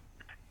to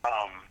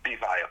be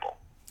viable.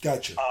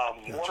 Gotcha.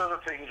 One of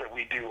the things that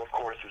we do, of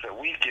course, is that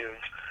we give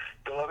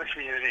the leather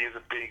community is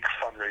a big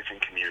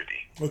fundraising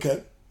community.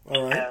 Okay.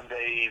 All right. And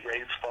they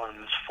raise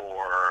funds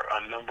for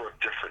a number of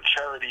different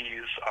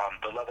charities.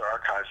 The Leather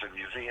Archives and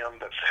Museum,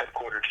 that's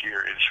headquartered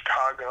here in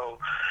Chicago.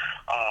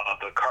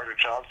 The Carter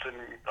Johnson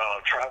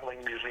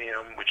Traveling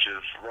Museum, which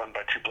is run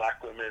by two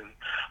black women.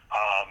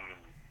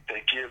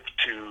 They give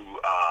to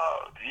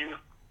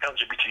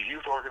LGBT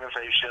youth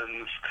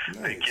organizations.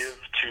 Nice. They give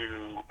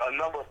to a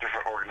number of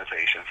different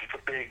organizations. It's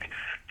a big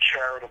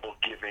charitable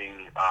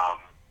giving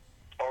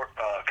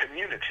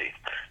community.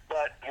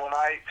 But when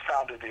I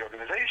founded the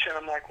organization,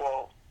 I'm like,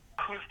 well,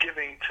 who's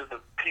giving to the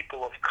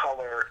people of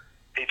color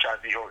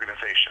HIV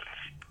organizations?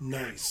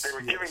 Nice. They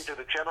were giving to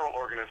the general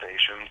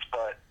organizations,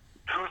 but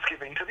who's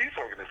giving to these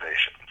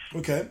organizations?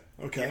 Okay.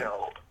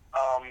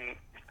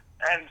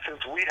 And since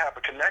we have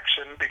a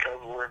connection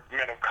because we're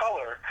men of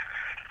color,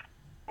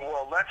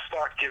 well, let's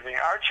start giving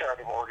our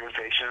charitable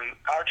organization,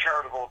 our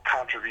charitable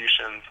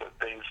contributions and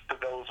things to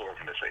those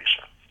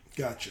organizations.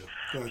 Gotcha.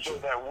 So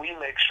that we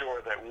make sure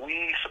that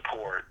we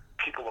support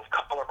people of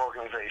color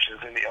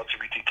organizations in the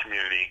LGBT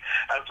community,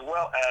 as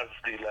well as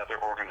the leather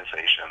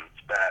organizations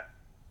that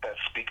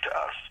speak to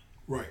us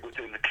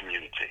within the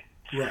community.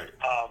 Right.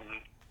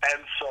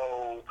 And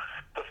so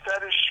the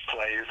fetish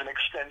play is an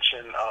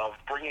extension of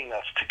bringing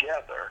us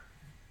together,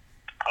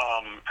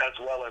 as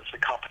well as the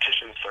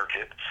competition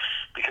circuit,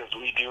 because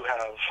we do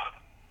have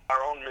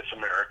our own Miss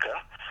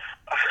America.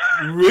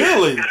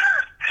 Really?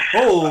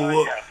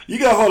 Oh, yes. You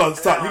got hold on,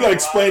 stop. You got to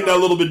explain that a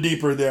little bit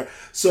deeper there.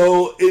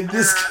 So in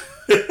this,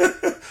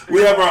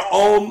 we have our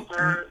own.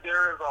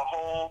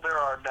 There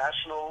are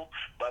national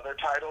leather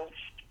titles.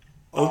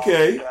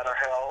 Okay. That are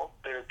held.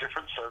 There are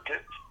different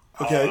circuits.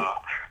 Okay.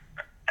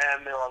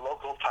 And there are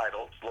local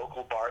titles,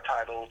 local bar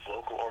titles,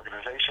 local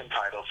organization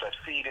titles that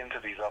feed into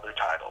these other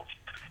titles.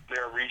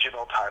 There are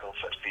regional titles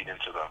that feed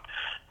into them.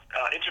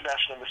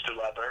 International Mr.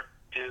 Leather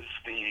is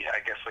the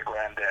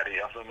granddaddy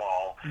of them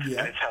all. Yeah.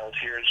 And it's held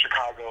here in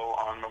Chicago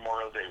on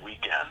Memorial Day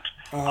weekend.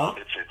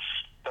 It's its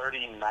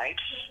 39th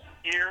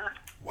year.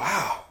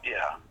 Wow.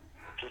 Yeah.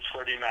 It's its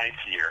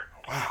 39th year.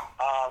 Wow.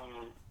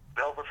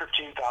 Over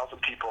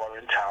 15,000 people are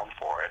in town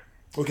for it.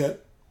 Okay.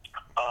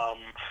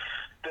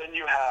 Then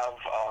you have,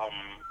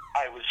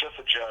 I was just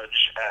a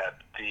judge at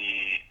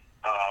the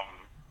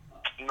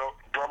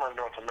Drummer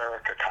North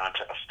America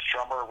contest.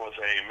 Drummer was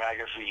a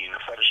magazine, a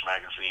fetish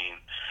magazine,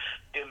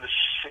 in the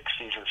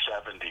 60s and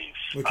 70s.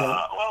 Okay.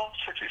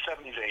 60s,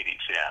 70s,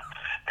 80s, yeah.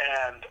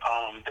 And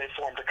they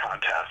formed a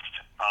contest.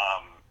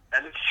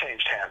 And it's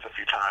changed hands a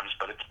few times,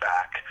 but it's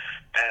back.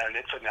 And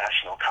it's a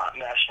national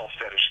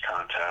fetish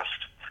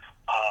contest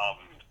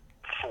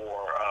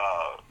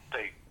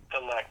they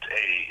elect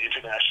a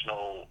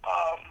international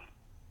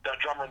a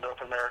drummer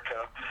North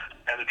America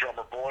and a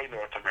drummer boy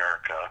North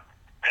America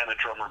and a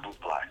drummer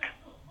bootblack.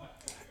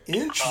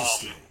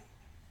 Interesting.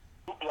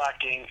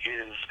 Bootblacking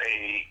is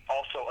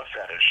also a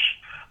fetish.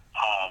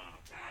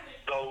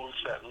 Those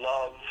that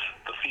love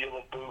the feel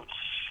of boots,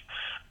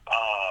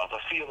 the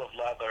feel of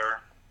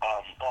leather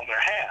on their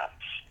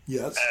hands.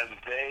 Yes. And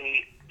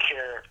they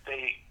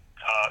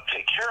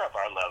take care of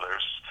our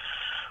leathers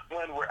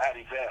when we're at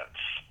events.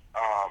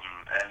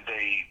 And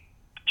they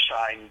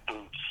shine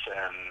boots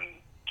and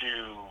do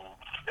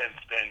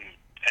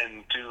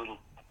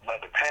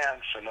leather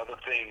pants and other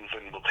things,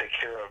 and will take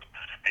care of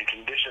and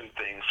condition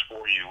things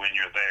for you when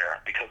you're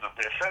there because of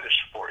their fetish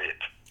for it.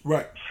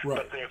 Right.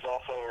 But there's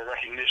also a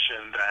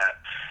recognition that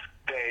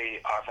they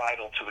are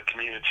vital to the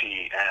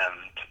community,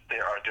 and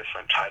there are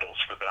different titles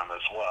for them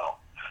as well.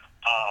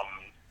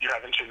 You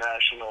have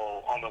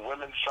international, on the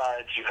women's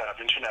side, you have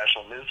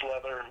International Ms.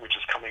 Leather, which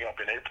is coming up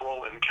in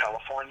April in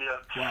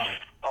California.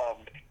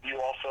 Wow. You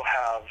also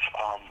have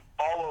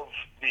all of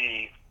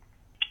the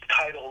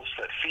titles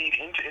that feed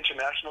into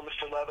International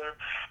Mr. Leather.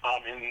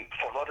 In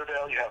Fort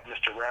Lauderdale, you have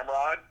Mr.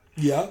 Ramrod,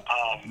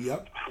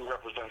 who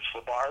represents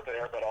the bar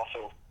there, but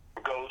also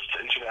goes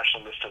to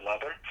International Mr.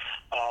 Leather.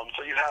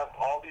 So you have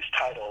all these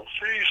titles.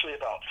 They're usually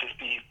about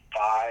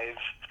 55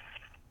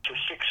 to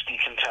 60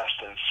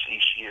 contestants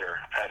each year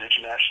at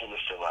International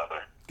Mr.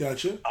 Leather.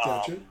 Gotcha.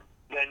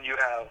 Then you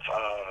have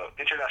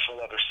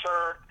International Leather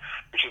Sir,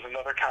 which is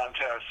another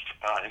contest,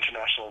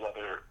 International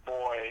Leather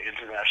Boy,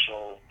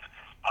 International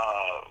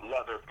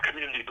Leather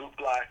Community Boot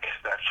Black,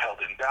 that's held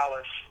in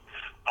Dallas.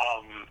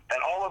 And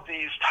all of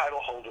these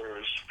title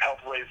holders help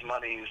raise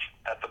monies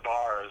at the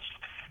bars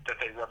that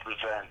they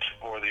represent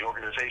or the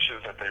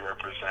organizations that they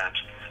represent,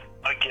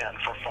 again,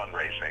 for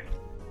fundraising.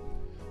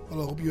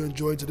 Well, I hope you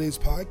enjoyed today's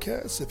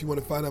podcast. If you want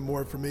to find out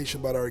more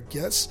information about our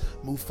guest,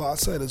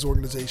 Mufasa, and his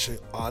organization,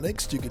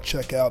 Onyx, you can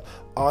check out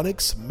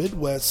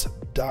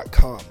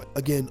onyxmidwest.com.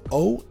 Again,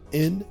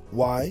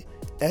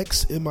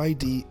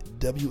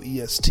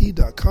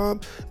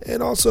 ONYXMIDWEST.com.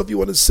 And also, if you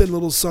want to send a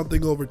little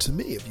something over to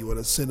me, if you want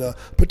to send a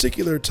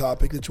particular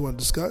topic that you want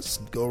to discuss,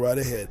 go right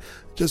ahead.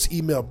 Just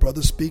email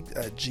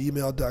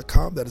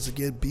brotherspeak@gmail.com. That is,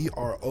 again,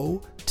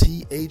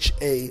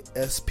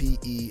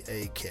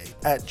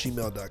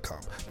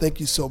 BROTHASPEAK@gmail.com. Thank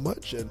you so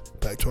much, and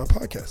back to our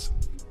podcast.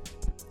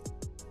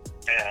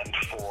 And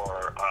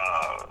for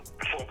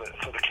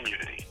the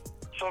community.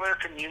 So they're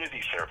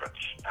community servants,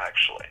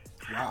 actually.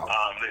 Wow.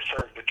 They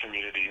serve the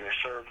community. They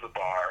serve the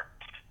bar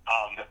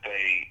that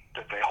they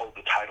hold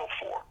the title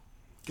for.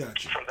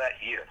 Gotcha. For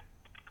that year.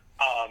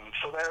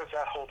 So there's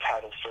that whole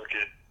title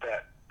circuit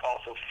that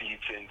also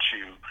feeds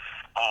into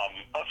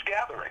us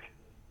gathering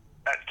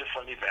at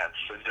different events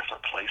in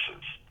different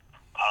places.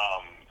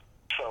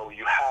 So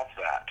you have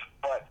that.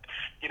 But,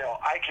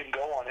 I can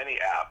go on any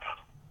app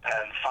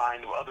and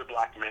find other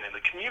black men in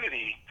the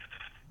community,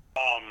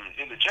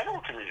 in the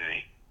general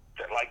community,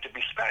 that like to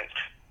be spanked.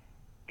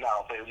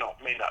 Now, they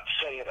may not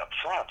say it up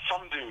front.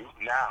 Some do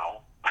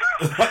now.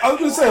 I was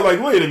going to say,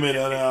 wait a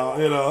minute now,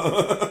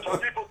 Some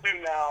people do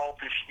now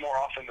more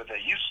often than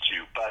they used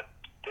to, but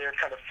they're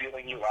kind of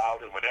feeling you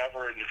out and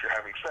whatever, and if you're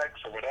having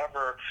sex or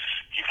whatever,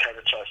 you kind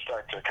of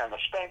start to kind of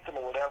spank them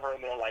or whatever,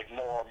 and they're like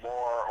more,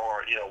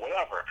 or,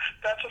 whatever.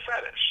 That's a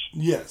fetish.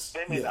 Yes.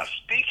 They may not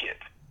speak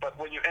it, but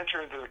when you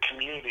enter into the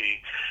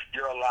community,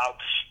 you're allowed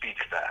to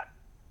speak that.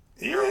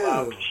 You're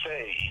allowed to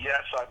say,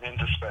 yes, I'm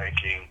into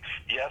spanking.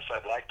 Yes,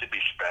 I'd like to be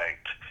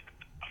spanked.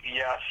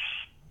 Yes,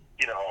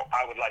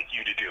 I would like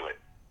you to do it.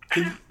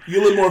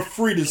 You're a little more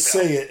free to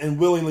say it and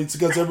willingly,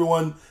 because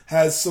everyone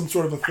has some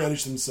sort of a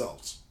fetish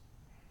themselves.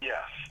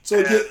 Yes. So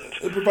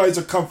it provides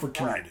a comfort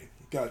community.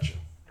 Right. Gotcha.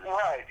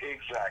 Right,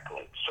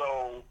 exactly.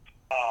 So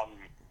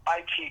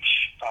I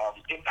teach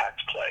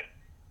impact play.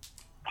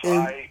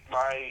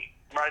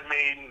 My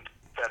main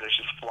fetish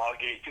is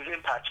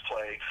impact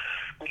play,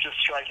 which is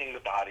striking the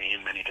body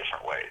in many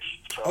different ways.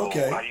 So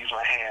okay. I use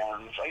my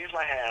hands, I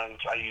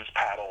use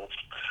paddles,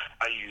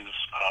 I use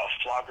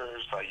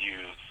floggers, I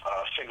use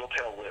single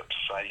tail whips,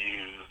 I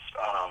use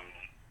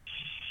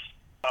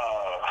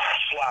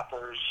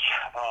slappers,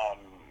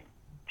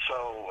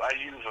 so I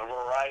use a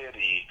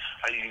variety.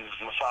 I use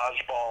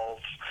massage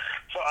balls.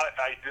 So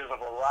there's a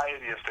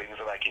variety of things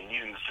that I can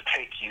use to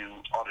take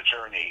you on a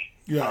journey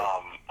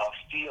of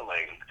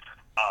feeling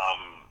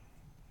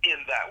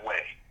in that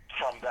way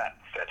from that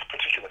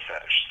particular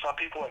fetish. Some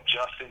people are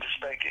just into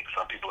spanking.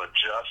 Some people are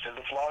just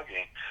into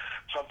flogging.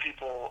 Some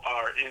people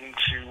are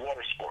into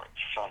water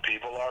sports. Some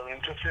people are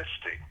into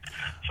fisting.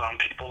 Some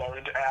people are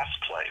into ass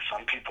play.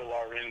 Some people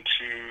are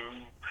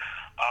into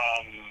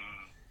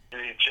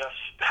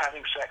just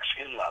having sex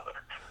in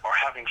leather, or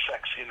having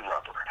sex in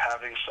rubber,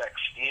 having sex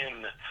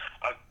in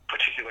a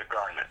particular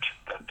garment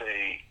that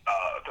they're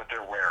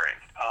wearing.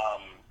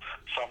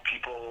 Some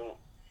people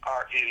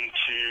are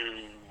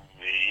into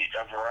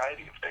a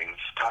variety of things: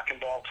 cock and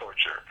ball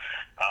torture,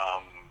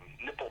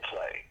 nipple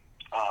play,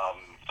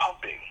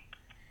 pumping.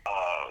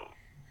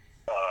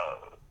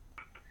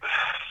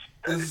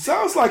 It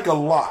sounds like a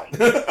lot. It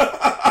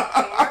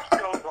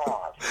goes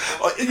on.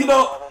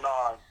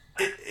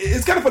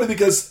 It's kind of funny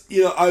because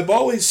I've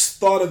always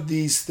thought of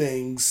these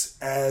things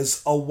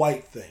as a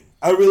white thing.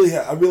 I really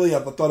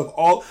have. I thought of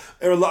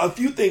a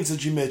few things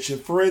that you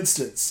mentioned. For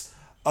instance,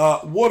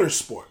 water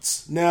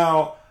sports.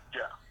 Now,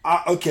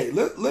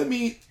 let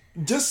me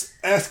just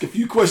ask a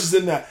few questions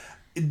in that.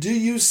 Do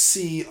you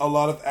see a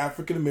lot of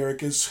African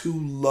Americans who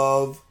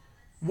love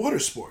water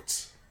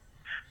sports?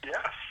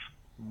 Yes.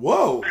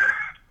 Whoa.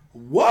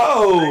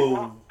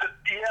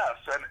 Yes,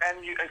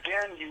 and you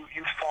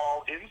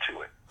fall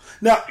into it.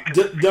 Now,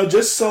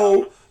 just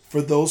so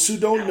for those who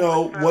don't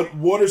know what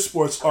water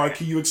sports are,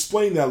 can you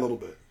explain that a little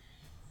bit?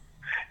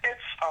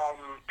 It's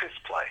piss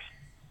play.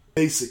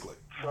 Basically.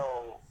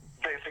 So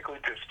basically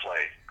piss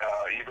play,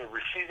 either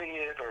receiving receiving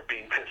it, or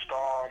being pissed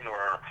on,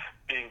 or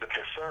being the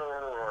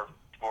pisser,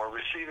 or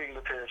receiving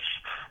the piss.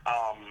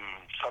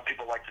 Some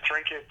people like to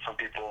drink it. Some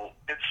people,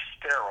 it's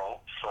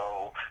sterile.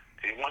 So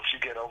once you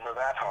get over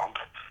that hump,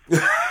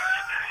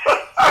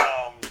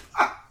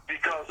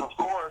 because of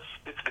course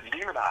it's been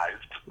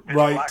demonized in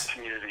Right. the black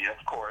community,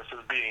 of course, as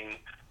being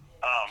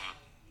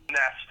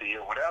nasty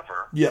or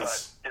whatever.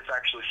 Yes. But it's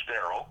actually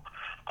sterile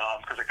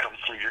because it comes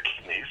through your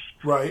kidneys.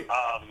 Right.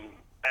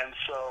 And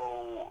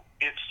so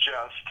it's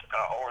just,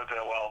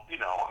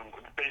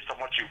 based on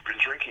what you've been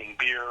drinking,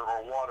 beer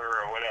or water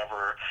or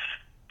whatever,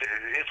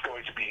 it's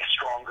going to be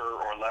stronger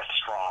or less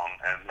strong.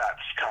 And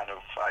that's kind of,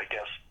 I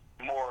guess,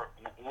 more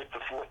with the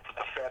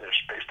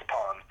fetish based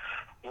upon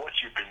what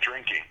you've been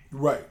drinking.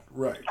 Right.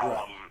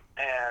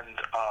 And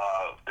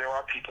there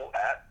are people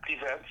at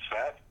events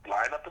that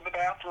line up in the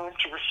bathroom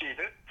to receive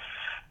it.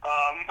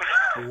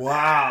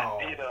 Wow.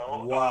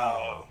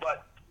 Wow.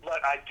 But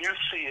I do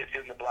see it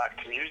in the black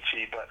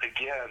community. But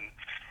again,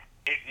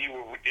 if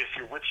you're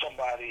with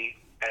somebody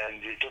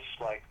and you're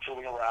just like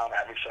fooling around,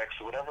 having sex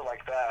or whatever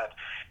like that,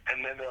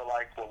 and then they're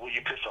like, "Well, will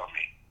you piss on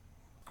me?"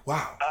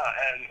 Wow.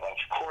 And of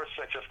course,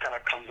 that just kind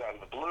of comes out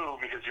of the blue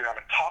because you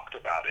haven't talked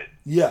about it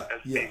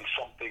as being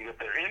something that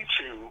they're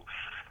into.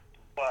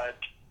 But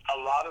a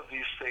lot of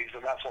these things,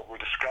 and that's what we're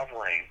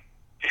discovering,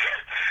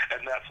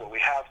 and that's what we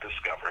have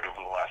discovered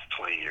over the last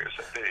 20 years,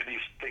 that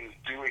these things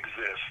do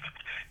exist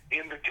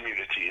in the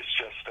community. It's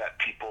just that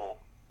people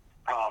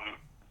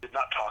did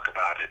not talk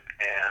about it,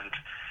 and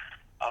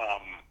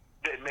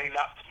they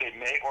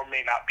may or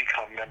may not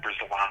become members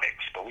of Onyx,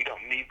 but we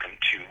don't need them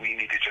to. We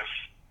need to just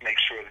make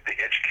sure that the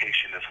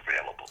education is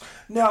available.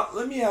 Now,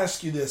 let me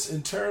ask you this.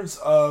 In terms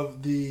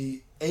of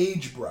the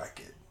age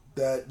bracket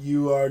that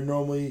you are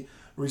normally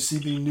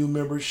receiving new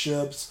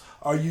memberships,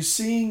 are you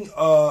seeing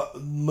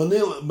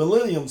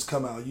millenniums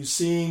come out? Are you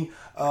seeing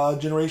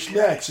Generation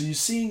X? Are you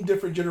seeing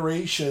different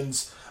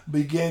generations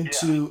begin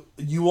to...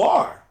 You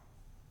are?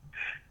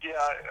 Yeah.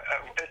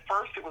 At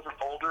first, it was an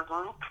older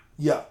group.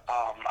 Yeah.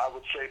 I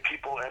would say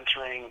people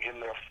entering in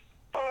their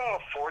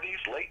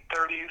 40s, late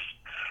 30s,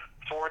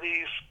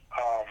 40s,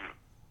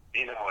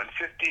 and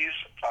 50s.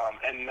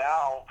 And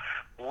now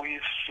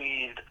we've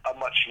seen a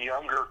much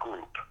younger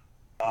group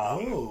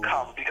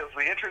come, because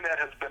the internet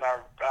has been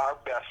our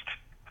best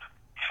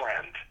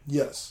friend.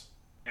 Yes.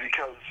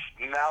 Because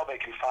now they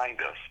can find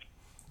us.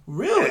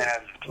 Really?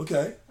 And,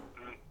 okay.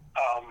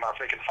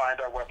 They can find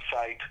our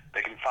website.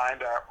 They can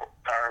find our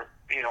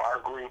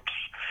groups.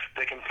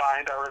 They can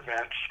find our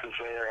events because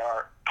they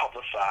are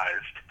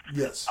publicized.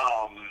 Yes.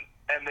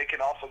 And they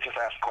can also just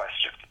ask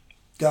questions.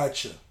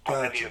 Gotcha.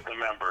 From any of the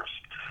members.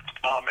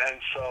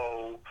 And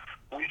so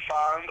we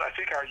found, I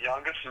think our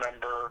youngest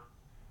member,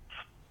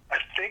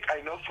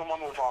 I know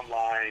someone was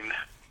online.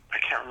 I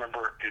can't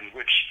remember in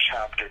which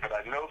chapter, but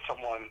I know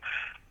someone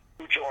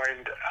who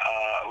joined,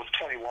 was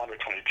 21 or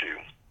 22.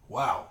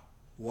 Wow.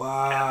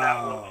 And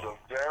that was a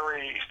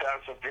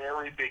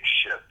very big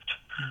shift.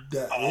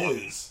 That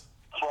is.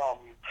 From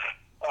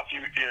a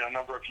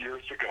number of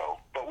years ago.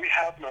 But we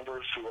have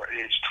members who are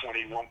age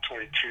 21,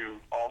 22,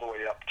 all the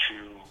way up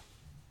to,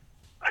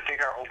 I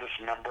think our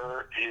oldest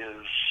member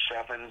is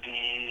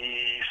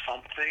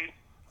 70-something.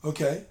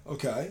 Okay.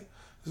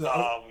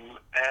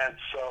 And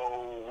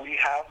so we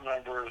have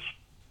members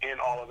in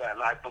all of that.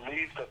 And I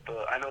believe that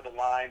the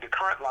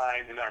current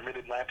line in our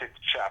Mid-Atlantic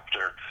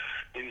chapter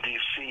in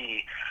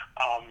D.C.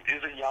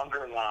 Is a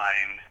younger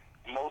line,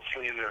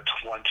 mostly in their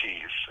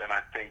 20s. And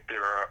I think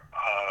there are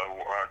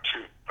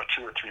two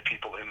or three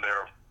people in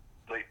their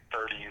late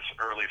 30s,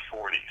 early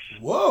 40s.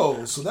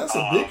 Whoa, so that's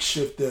a big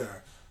shift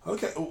there.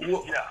 Okay.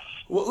 Well, yes.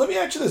 Well, let me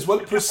ask you this.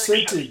 What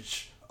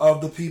percentage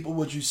of the people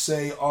would you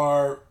say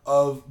are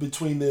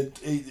between the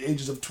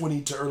ages of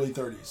 20 to early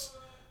 30s?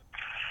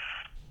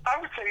 I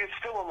would say it's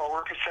still a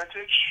lower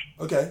percentage.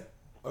 Okay.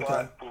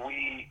 But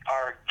we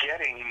are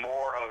getting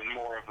more and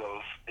more of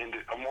those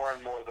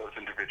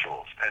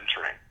individuals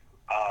entering.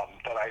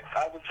 But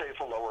I would say it's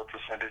a lower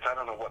percentage. I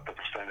don't know what the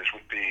percentage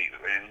would be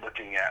in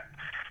looking at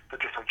the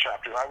different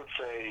chapters. I would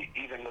say,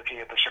 even looking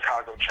at the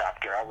Chicago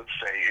chapter, I would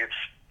say it's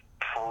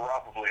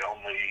probably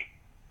only,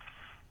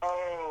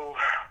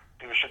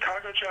 in the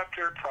Chicago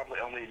chapter, probably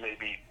only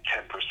maybe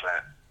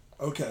 10%.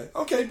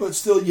 Okay, but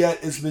still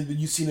yet,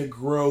 you've seen it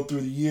grow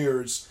through the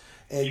years,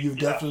 and you've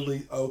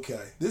definitely,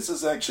 This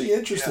is actually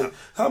interesting. Yeah.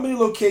 How many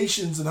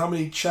locations and how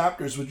many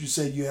chapters would you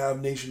say you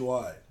have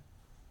nationwide?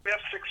 We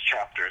have 6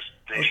 chapters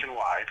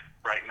nationwide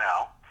right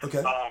now.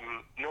 Okay.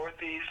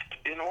 Northeast,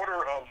 in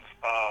order of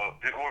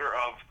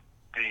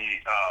the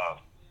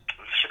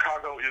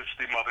Chicago is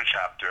the mother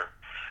chapter,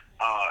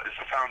 is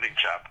the founding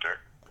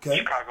chapter. Okay.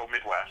 Chicago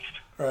Midwest.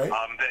 Right.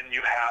 Then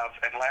you have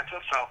Atlanta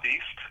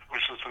Southeast,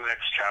 which was the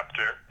next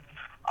chapter.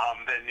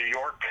 Then New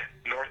York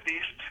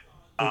Northeast.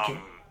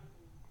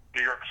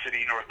 New York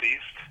City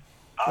Northeast.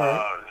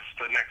 Was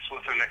the next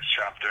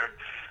chapter.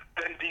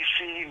 Then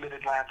DC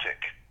Mid-Atlantic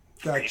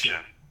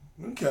region.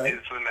 Okay.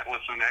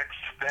 Was the next.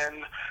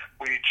 Then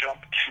we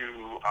jump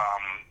to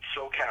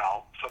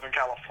SoCal, Southern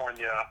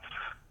California,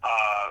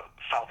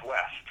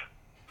 Southwest.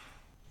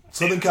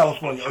 Southern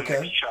California,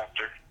 okay.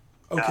 Chapter.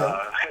 Okay.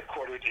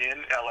 Headquartered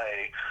in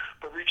LA,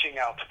 but reaching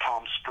out to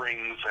Palm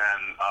Springs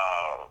and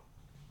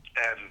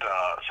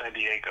San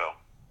Diego.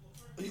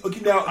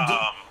 Okay,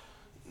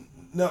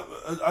 now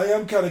I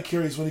am kind of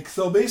curious.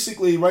 So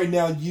basically, right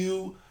now,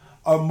 you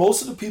are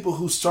most of the people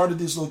who started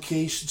these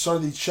locations,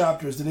 started these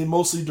chapters. Did they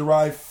mostly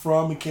derive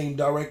from and came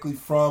directly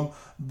from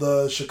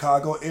the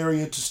Chicago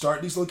area to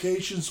start these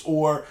locations,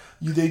 or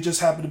they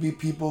just happen to be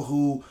people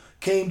who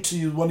came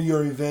to one of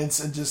your events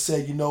and just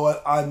said, you know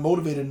what, I'm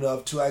motivated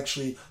enough to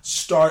actually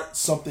start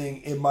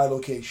something in my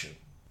location?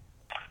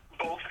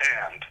 Both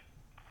and.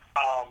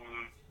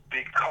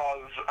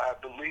 Because I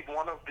believe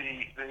one of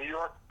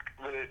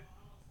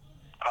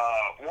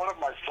one of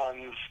my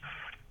sons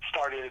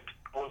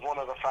was one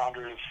of the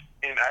founders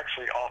in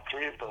actually all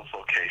three of those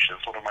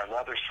locations, one of my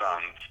leather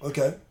sons.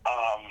 Okay.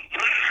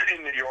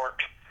 In New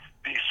York,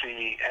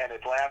 D.C., and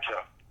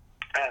Atlanta,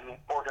 and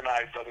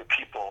organized other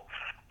people.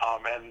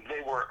 And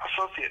they were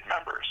associate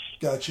members.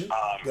 Gotcha.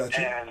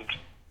 And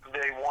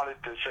they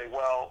wanted to say,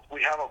 well,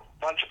 we have a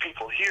bunch of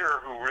people here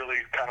who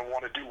really kind of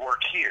want to do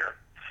work here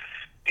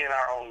in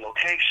our own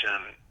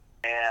location,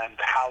 and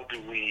how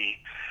can we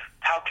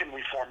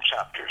form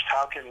chapters?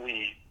 How can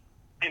we,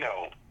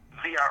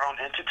 be our own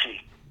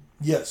entity?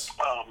 Yes.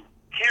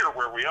 Here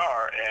where we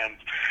are, and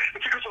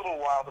it took us a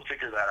little while to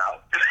figure that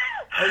out.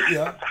 Oh,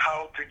 yeah.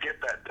 How to get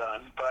that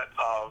done, but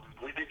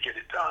we did get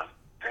it done.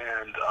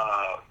 And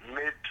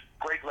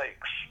Great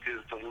Lakes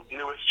is the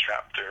newest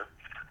chapter,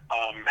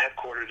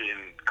 headquartered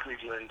in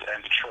Cleveland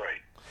and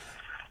Detroit.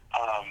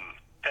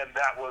 And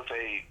that was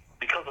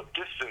because of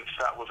distance,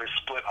 that was a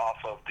split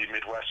off of the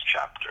Midwest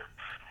chapter,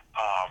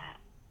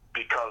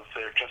 because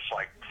they're just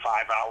like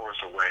 5 hours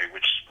away,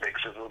 which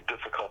makes it a little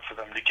difficult for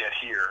them to get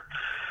here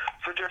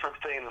for different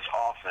things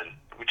often,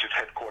 which is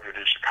headquartered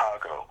in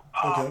Chicago.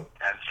 Okay.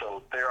 And so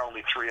they're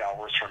only 3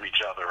 hours from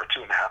each other, or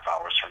 2.5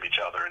 hours from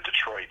each other in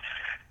Detroit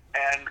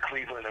and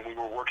Cleveland, and we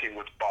were working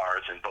with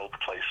bars in both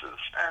places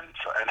and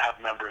have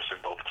members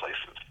in both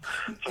places.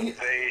 So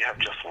they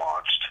have just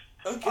launched.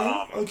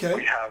 Okay.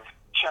 We have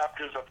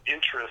chapters of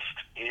interest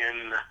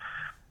in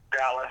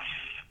Dallas,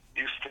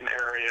 Houston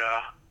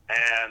area,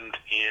 and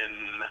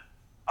in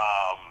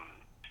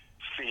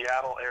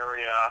Seattle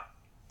area,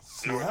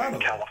 Northern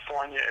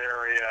California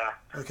area,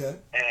 okay,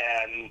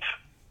 and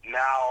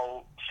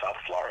now South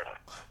Florida.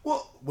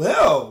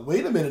 Well,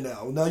 wait a minute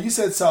now. Now you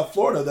said South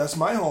Florida. That's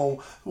my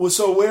home. Well,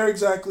 so where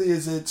exactly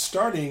is it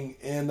starting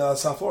in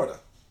South Florida?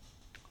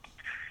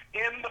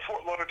 In the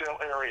Fort Lauderdale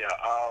area.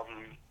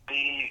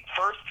 The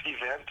first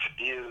event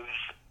is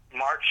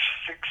March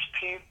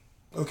 16th.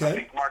 Okay. I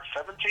think March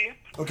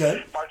 17th.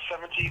 Okay. March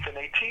 17th and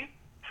 18th.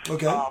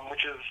 Okay.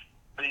 Which is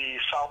the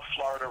South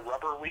Florida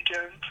Rubber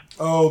Weekend.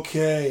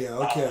 Okay.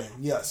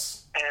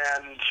 Yes.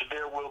 And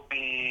there will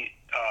be,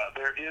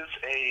 there is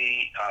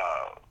a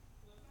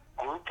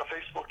group, a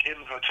Facebook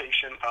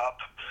invitation up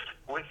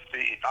with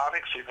the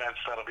Onyx events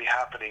that'll be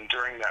happening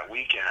during that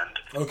weekend.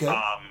 Okay.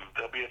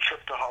 There'll be a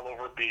trip to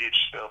Haulover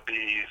Beach. There'll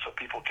be, so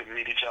people can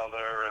meet each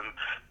other, and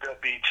there'll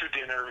be 2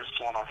 dinners,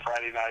 one on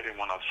Friday night and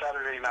one on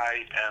Saturday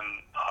night,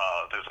 and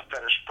there's a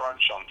fetish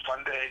brunch on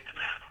Sunday.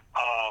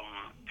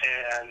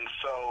 And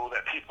so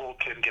that people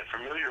can get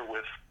familiar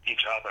with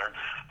each other.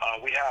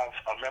 We have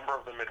a member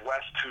of the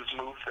Midwest who's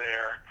moved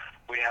there.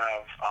 We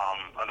have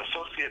an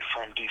associate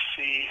from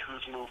D.C.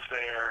 who's moved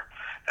there.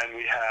 And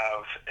we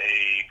have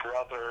a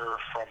brother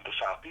from the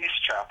Southeast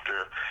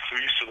chapter who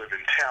used to live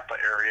in Tampa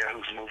area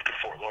who's moved to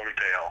Fort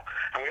Lauderdale.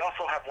 And we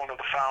also have one of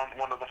the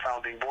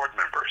founding board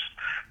members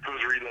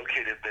who's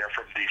relocated there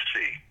from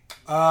D.C.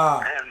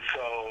 And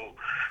so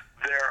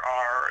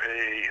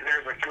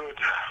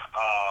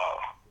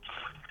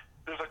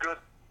there's a good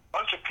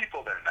bunch of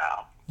people there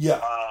now. Yeah.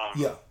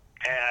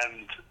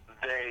 And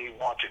they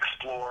want to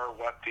explore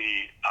what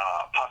the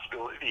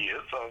possibility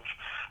is of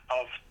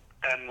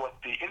and what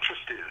the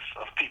interest is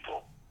of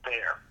people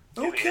there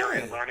in the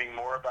area, learning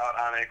more about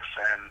Onyx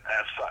and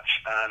as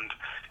such. And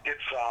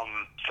it's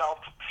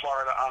South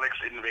Florida Onyx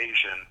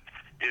Invasion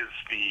is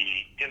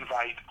the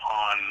invite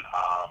on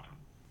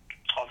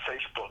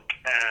Facebook,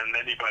 and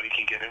anybody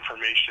can get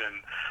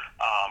information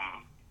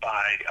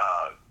by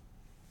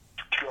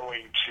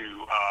going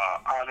to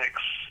Onyx.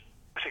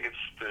 I think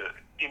it's the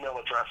email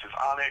address is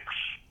Onyx,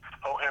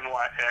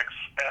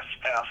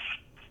 ONYXSF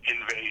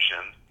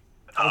Invasion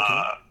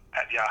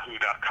at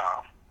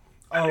yahoo.com.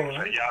 I think it's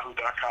at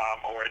yahoo.com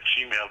or at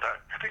gmail.com.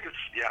 I think it's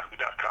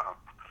yahoo.com.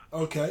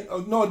 Okay.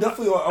 No,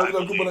 definitely.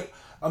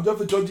 I'm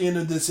definitely towards the end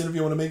of this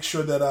interview. I want to make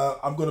sure that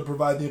I'm going to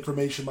provide the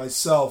information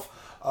myself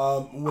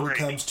when it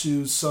comes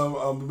to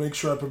make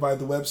sure I provide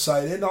the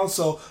website and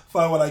also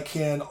find what I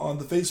can on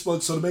the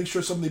Facebook. So to make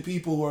sure some of the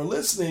people who are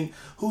listening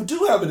who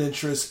do have an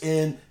interest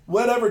in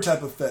whatever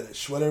type of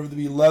fetish, whatever to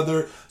be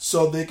leather,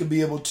 so they can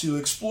be able to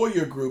explore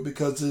your group,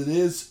 because it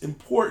is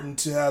important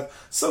to have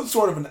some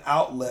sort of an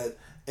outlet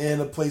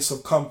and a place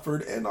of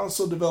comfort, and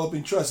also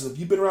developing trust. If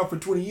you've been around for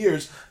 20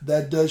 years,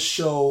 that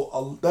shows a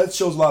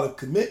lot of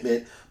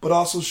commitment, but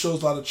also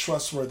shows a lot of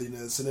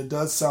trustworthiness. And it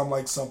does sound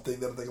like something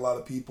that I think a lot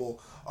of people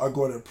are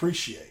going to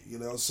appreciate.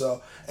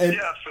 So and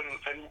yes,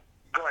 and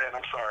go ahead.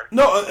 I'm sorry.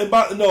 No,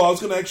 I was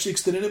going to actually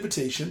extend an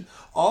invitation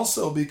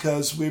also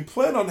because we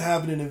plan on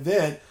having an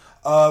event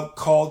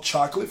called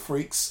Chocolate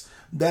Freaks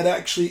that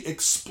actually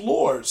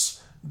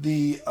explores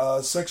the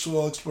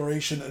sexual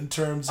exploration in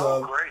terms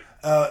of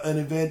an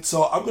event.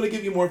 So I'm going to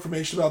give you more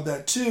information about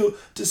that too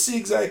to see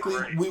exactly.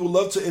 Great. We would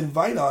love to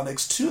invite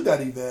Onyx to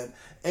that event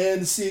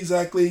and see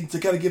exactly to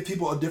kind of give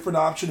people a different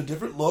option, a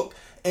different look,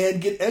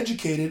 and get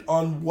educated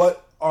on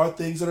what are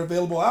things that are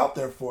available out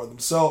there for them.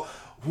 So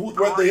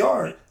what they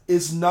are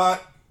is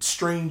not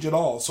strange at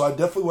all. So I'll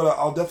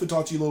definitely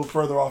talk to you a little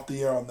further off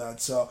the air on that.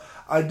 So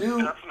I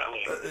do.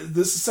 Definitely.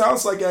 This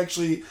sounds like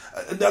actually.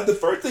 Now the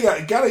first thing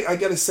I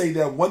gotta say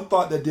that one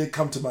thought that did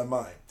come to my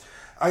mind.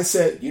 I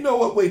said, you know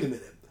what? Wait a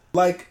minute.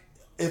 Like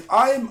if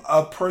I'm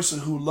a person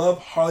who love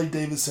Harley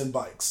Davidson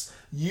bikes,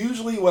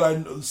 usually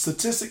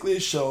statistically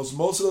it shows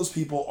most of those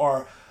people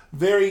are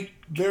very,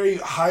 very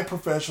high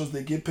professionals.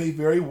 They get paid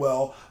very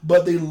well,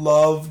 but they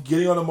love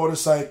getting on a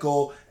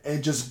motorcycle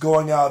and just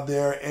going out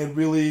there and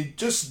really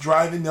just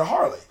driving their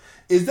Harley.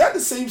 Is that the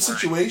same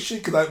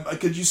situation?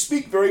 Because you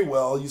speak very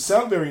well, you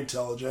sound very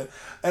intelligent,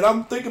 and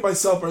I'm thinking to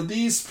myself, are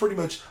these pretty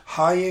much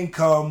high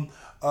income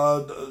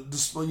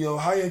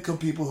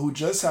people who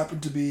just happen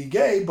to be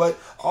gay, but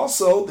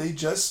also they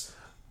just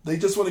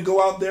want to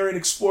go out there and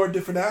explore a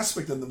different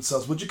aspect of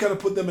themselves? Would you kind of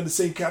put them in the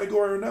same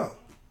category or no?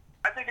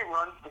 I think it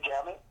runs the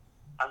gamut.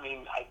 I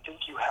mean, I think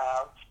you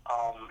have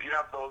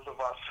those of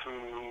us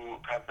who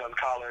have done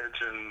college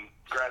and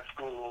grad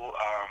school.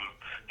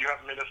 You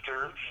have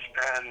ministers,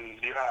 and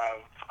you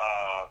have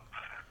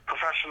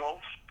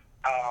professionals,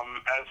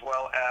 as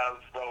well as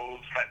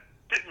those that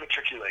didn't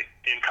matriculate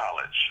in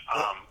college,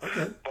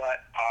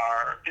 but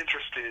are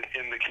interested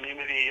in the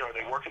community, or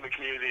they work in the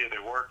community, or they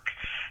work,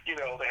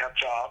 they have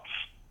jobs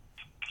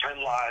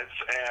and lives.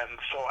 And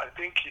so I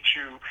think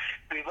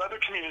the leather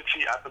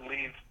community, I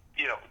believe,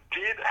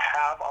 did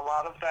have a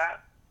lot of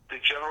that. The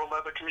general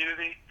leather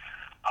community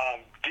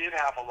did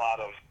have a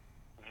lot of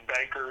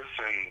bankers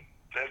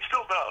and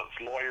still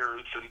does,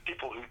 lawyers and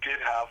people who did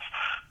have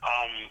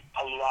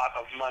a lot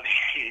of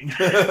money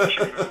to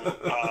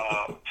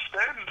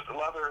spend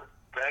leather,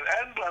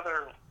 and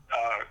leather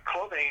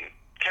clothing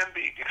can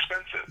be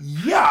expensive.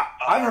 Yeah,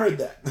 I heard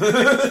that.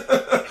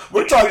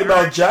 We're talking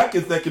about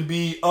jackets that can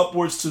be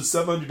upwards to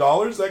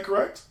 $700. Is that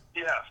correct?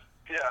 Yes,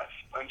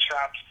 and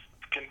chaps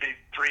can be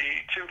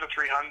 $200 to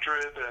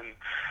 $300, and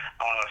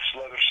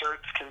leather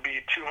shirts can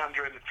be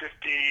 $250,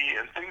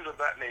 and things of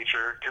that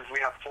nature. Because we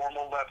have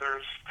formal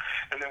leathers,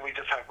 and then we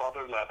just have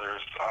other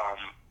leathers.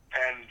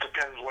 And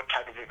depends what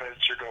type of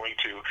events you're going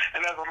to.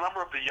 And as a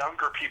number of the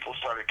younger people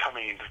started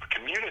coming into the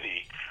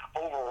community,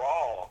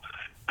 overall,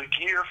 the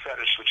gear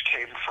fetish, which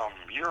came from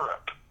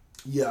Europe,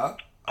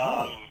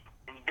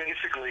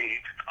 basically,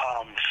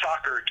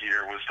 soccer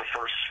gear was the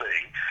first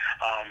thing,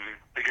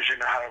 because you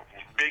know how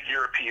big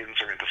Europeans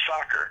are into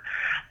soccer.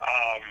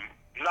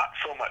 Not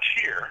so much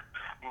here,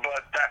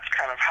 but that's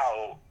kind of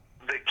how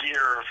the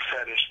gear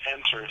fetish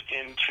entered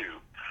into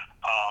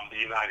the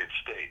United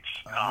States,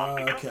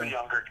 because the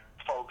younger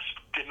folks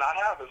did not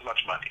have as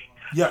much money.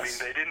 Yes. I mean,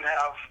 they didn't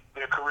have,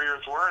 their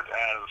careers weren't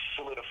as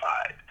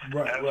solidified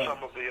as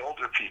some of the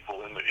older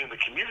people in the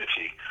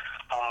community,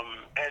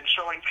 and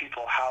showing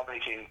people how they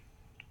can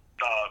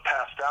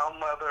pass down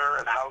leather,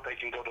 and how they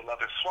can go to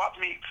leather swap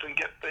meets and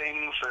get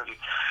things, and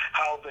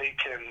how they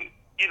can,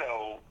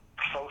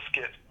 folks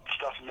get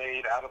stuff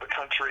made out of the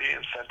country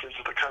and sent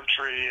into the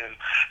country. And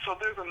so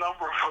there's a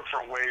number of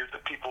different ways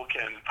that people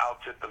can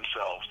outfit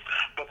themselves.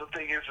 But the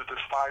thing is to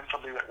find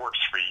something that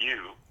works for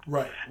you,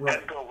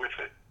 and go with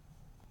it.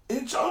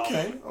 It's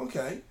okay.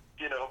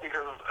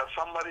 Because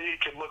somebody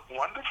can look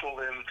wonderful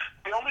in,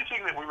 the only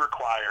thing that we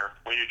require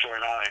when you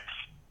join Onyx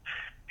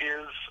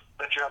is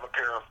that you have a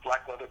pair of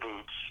black leather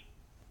boots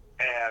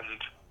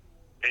and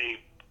a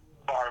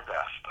bar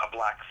vest, a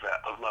black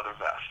leather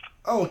vest.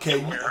 Okay.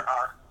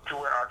 To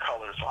wear our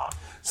colors on.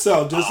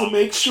 So just to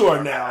make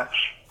sure now,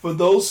 for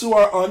those who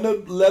are on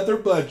the leather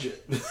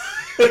budget,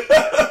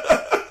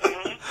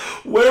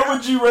 where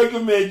would you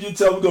recommend you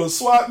tell them go to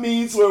swap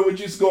meets? Where would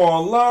you go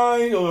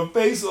online or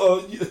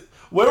Facebook?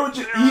 Where would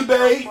you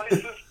eBay?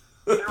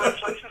 There are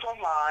places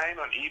online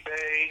on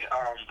eBay.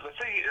 The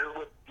thing is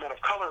with men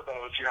of color,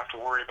 though, is you have to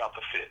worry about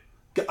the fit.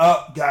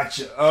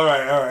 Gotcha. All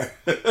right.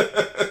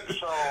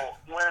 So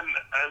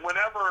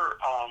whenever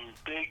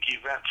big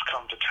events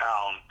come to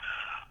town,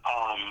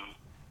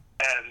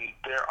 and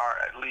there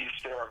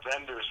are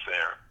vendors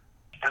there,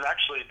 and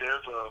actually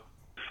there's a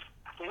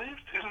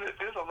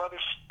leather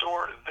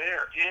store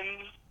there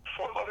in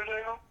Fort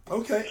Lauderdale.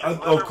 Okay,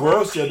 of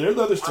course, they're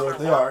leather stores.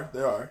 They are.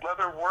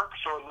 Leather Works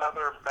or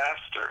Leather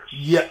Masters.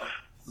 Yeah.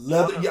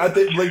 I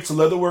think links to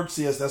Leather Works.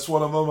 Yes, that's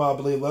one of them. I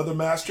believe Leather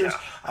Masters. Yeah.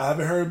 I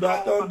haven't heard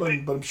about them, but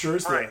I'm sure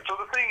it's there. So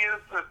the thing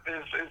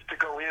is to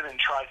go in and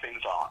try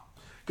things on.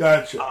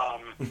 Gotcha.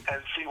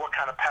 And see what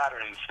kind of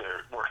patterns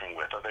they're working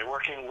with. Are they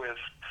working with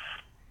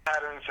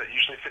patterns that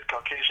usually fit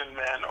Caucasian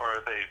men, or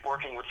are they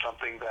working with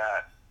something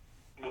that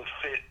will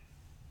fit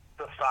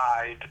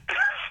side,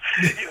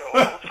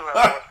 folks who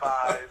have more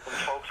thighs and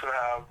folks who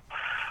have,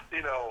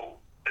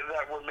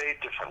 that were made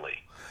differently.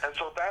 And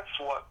so that's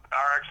what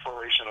our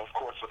exploration, of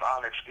course, with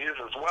Onyx is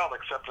as well,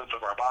 acceptance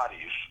of our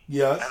bodies.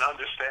 Yes. And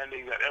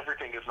understanding that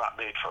everything is not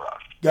made for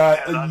us.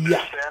 Yeah. And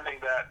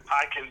understanding that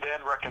I can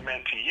then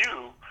recommend to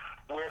you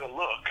where to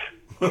look,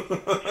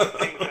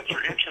 things that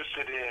you're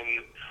interested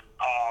in,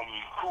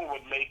 who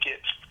would make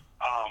it,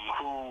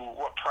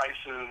 what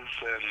prices,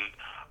 and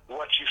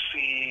what you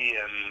see,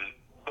 and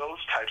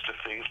those types of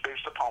things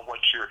based upon what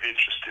you're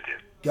interested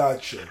in.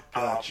 Gotcha.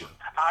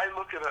 I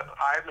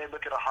may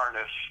look at a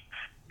harness,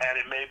 and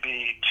it may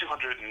be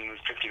 $250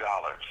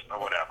 or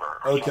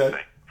whatever, or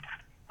something.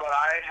 But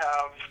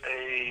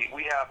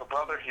we have a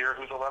brother here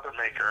who's a leather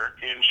maker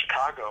in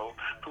Chicago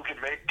who can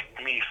make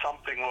me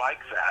something like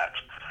that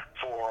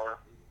for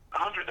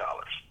 $100.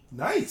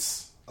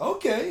 Nice.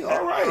 Okay.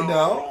 All right.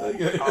 Now.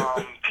 Okay.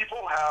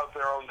 People have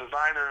their own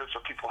designers,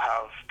 or people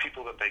have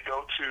people that they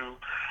go to.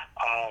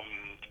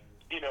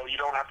 You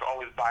don't have to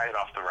always buy it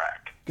off the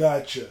rack.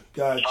 Gotcha.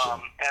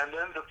 And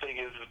then the thing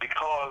is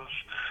because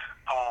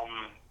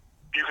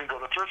you can go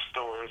to thrift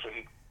stores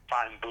and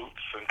find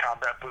boots and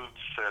combat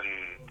boots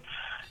and,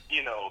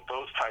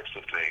 those types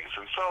of things.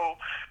 And so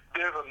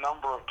there's a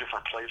number of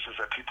different places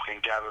that people can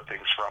gather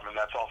things from, and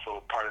that's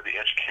also part of the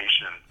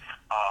education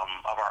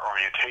of our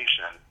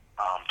orientation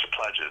to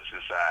pledges,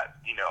 is that,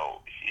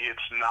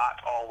 it's not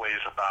always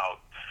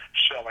about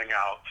shelling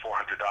out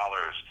 $400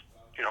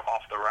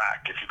 off the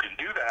rack. If you can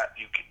do that,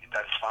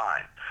 that's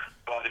fine.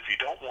 But if you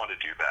don't want to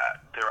do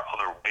that, there are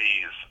other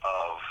ways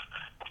of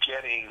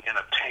getting and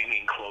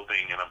obtaining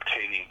clothing and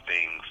obtaining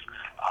things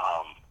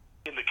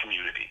in the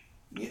community.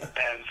 Yeah.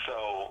 And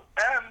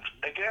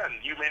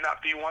again, you may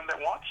not be one that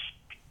wants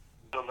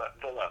the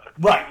leather.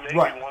 Right, you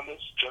may be one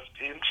that's just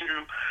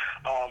into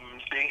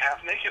being half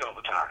naked all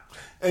the time.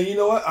 And you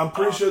know what? I'm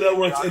pretty sure that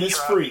works, and it's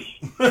free.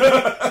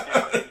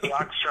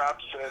 Jock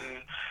straps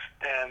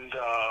and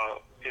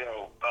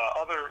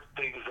other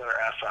things that are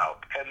ass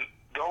out. And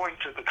going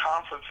to the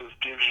conferences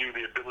gives you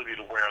the ability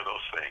to wear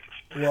those things.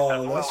 Well,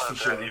 as that's for as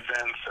sure. at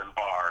events and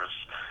bars,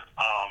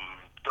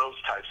 those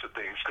types of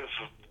things. Because,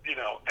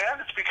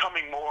 and it's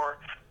becoming more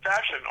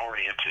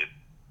fashion-oriented,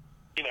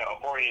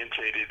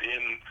 orientated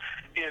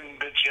in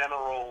the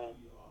general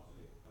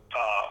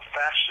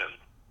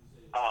fashion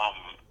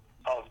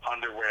of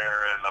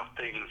underwear and of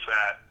things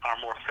that are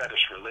more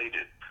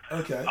fetish-related.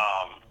 Okay.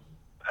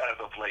 As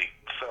of late.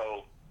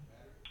 So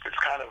it's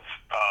kind of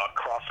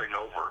crossing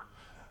over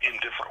in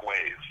different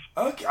ways.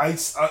 Okay,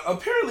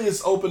 apparently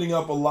it's opening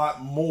up a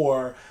lot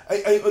more.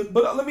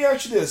 But let me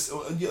ask you this: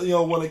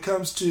 when it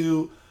comes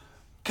to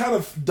kind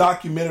of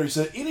documentaries,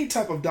 any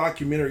type of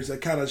documentaries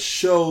that kind of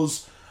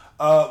shows,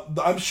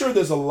 I'm sure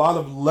there's a lot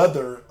of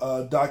leather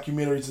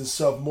documentaries and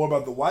stuff more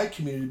about the white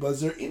community. But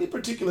is there any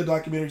particular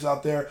documentaries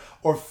out there,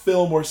 or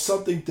film, or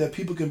something that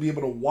people can be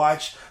able to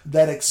watch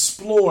that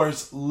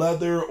explores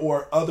leather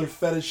or other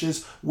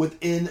fetishes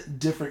within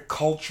different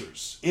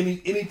cultures?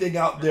 Anything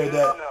out there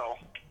that? No.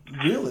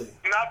 Really?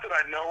 Not that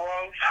I know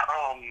of,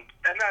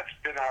 and that's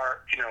been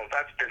our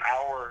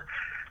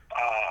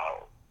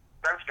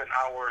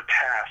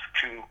task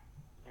to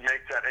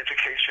make that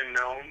education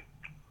known.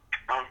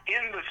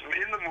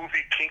 In the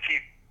movie Kink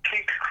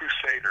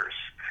Crusaders,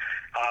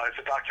 it's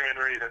a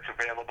documentary that's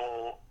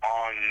available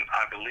on,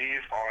 I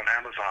believe, on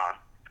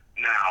Amazon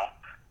now.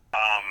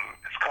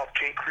 It's called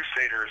Kink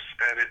Crusaders,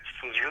 and it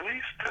was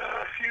released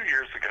a few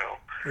years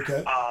ago. Okay.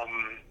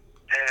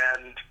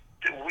 And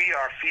we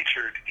are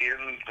featured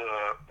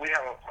we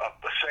have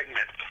a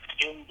segment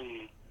in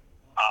the,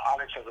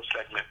 Onyx has a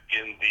segment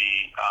in the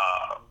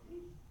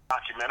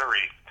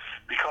documentary,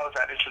 because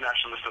at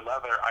International Mr.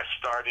 Leather, I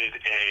started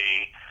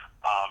a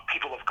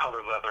People of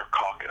Color Leather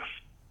Caucus.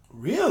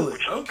 Really?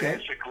 Which is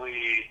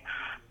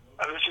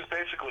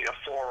basically a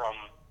forum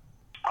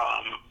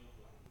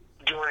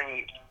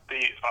during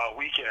the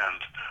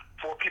weekend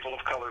for people of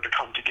color to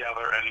come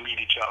together and meet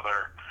each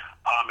other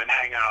and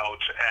hang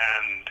out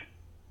and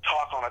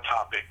talk on a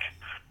topic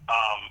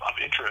of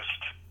interest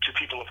to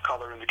people of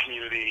color in the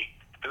community,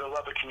 in the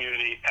leather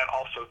community, and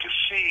also to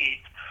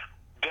see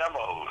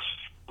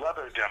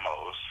leather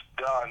demos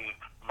done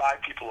by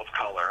people of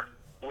color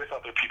with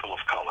other people of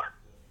color.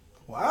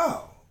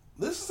 Wow.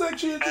 This is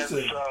actually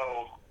interesting.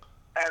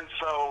 And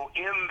so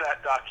in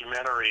that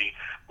documentary,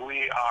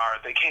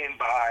 they came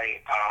by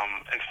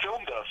and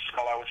filmed us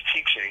while I was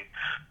teaching.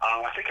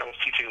 I think I was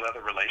teaching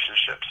leather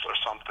relationships or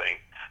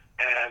something.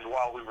 And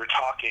while we were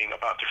talking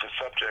about different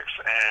subjects,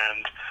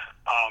 and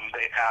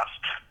they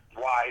asked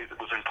why it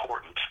was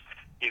important,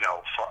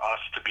 for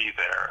us to be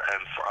there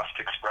and for us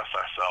to express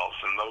ourselves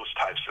and those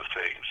types of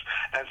things.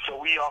 And so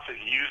we often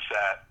use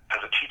that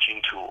as a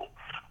teaching tool,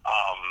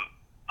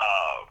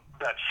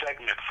 that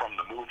segment from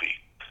the movie,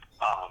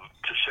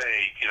 to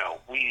say,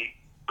 we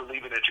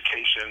believe in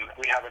education.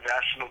 We have a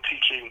national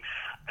teaching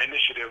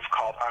initiative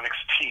called Onyx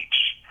Teach,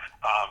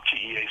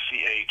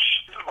 TEACH.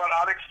 But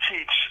Onyx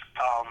Teach,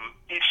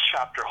 each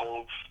chapter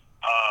holds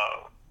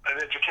an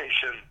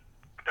education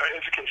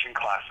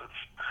classes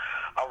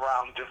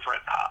around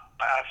different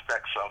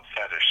aspects of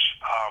fetish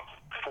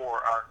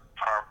for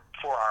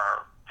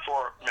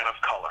men of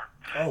color.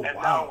 Oh, and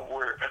wow. now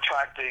we're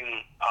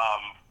attracting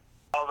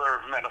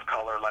other men of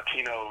color,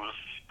 Latinos,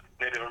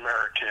 Native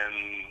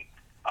American,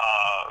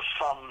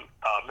 some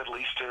Middle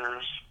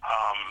Easterners,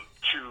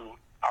 to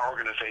our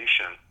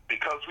organization,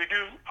 because we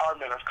are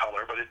men of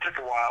color, but it took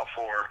a while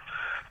for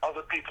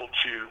other people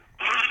to,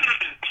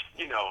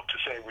 to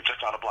say we're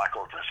just not a black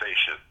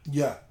organization.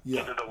 Yeah.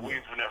 Even though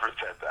we've never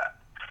said that.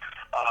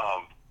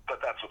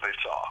 But that's what they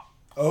saw.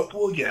 Oh,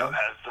 well, yeah.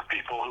 As the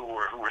people who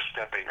were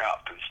stepping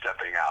up and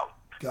stepping out.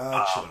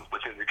 Gotcha.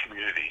 Within the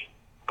community.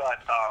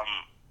 But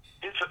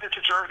it's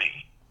a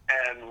journey,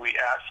 and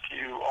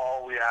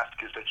all we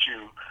ask is that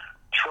you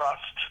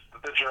trust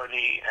the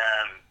journey,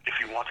 and if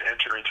you want to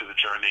enter into the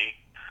journey,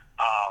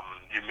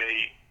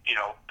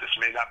 this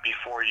may not be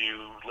for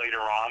you later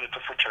on. It's a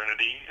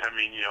fraternity.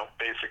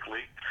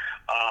 Basically,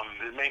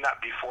 it may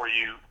not be for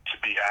you to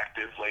be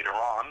active later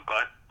on,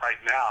 but right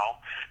now,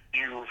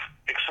 you've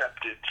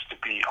accepted to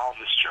be on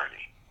this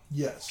journey.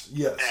 Yes.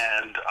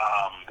 And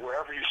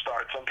wherever you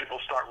start, some people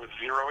start with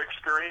zero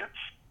experience,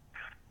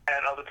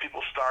 and other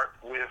people start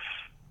with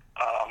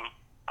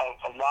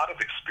a lot of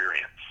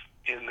experience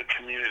in the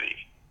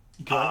community.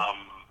 Okay.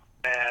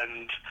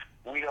 And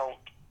we don't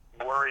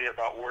worry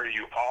about where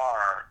you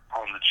are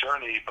on the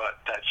journey, but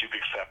that you've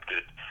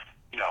accepted,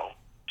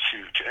 to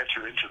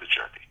enter into the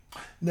journey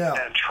Now,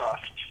 and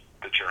trust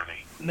the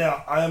journey.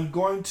 Now, I'm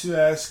going to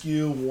ask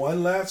you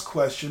one last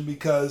question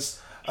because,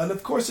 and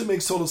of course it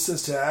makes total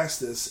sense to ask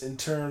this in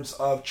terms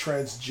of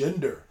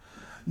transgender.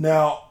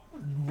 Now,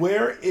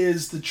 where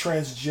is the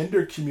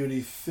transgender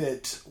community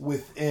fit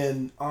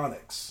within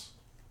Onyx?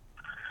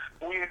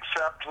 We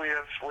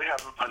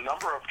have a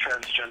number of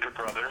transgender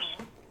brothers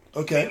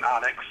Okay. in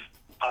Onyx.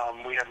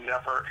 We have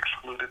never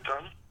excluded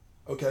them.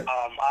 Okay.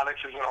 Onyx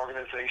is an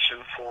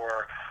organization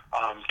for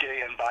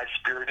gay and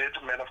bi-spirited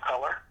men of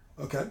color.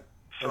 Okay.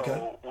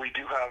 So we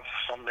do have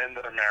some men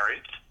that are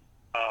married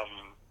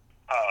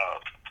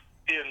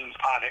in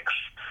Onyx,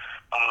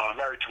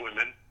 married to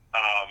women,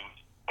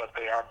 but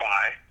they are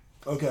bi.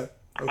 Okay.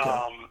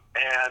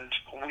 And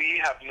we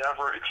have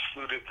never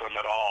excluded them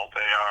at all.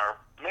 They are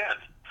men.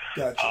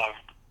 Gotcha.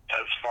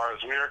 As far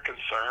as we are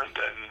concerned,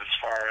 and as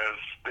far as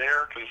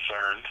they're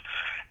concerned.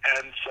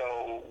 And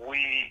so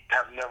we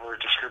have never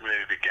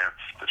discriminated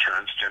against the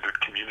transgendered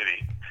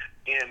community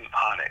in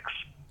Onyx.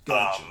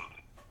 Gotcha.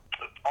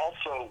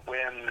 Also,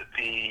 when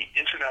the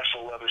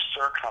International Leather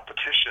Sir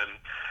competition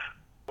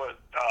was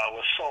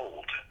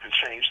sold and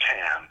changed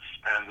hands,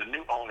 and the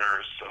new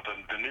owners of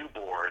the new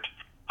board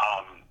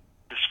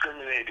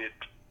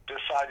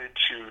decided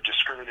to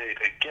discriminate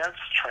against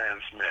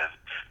trans men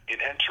in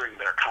entering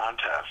their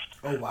contest.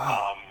 Oh,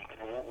 wow.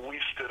 We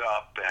stood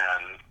up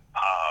and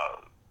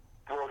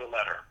wrote a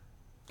letter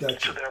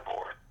Gotcha. to their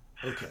board.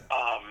 Okay.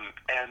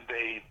 And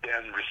they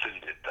then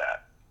rescinded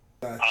that.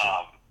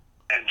 Gotcha.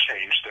 And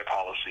changed their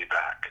policy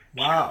back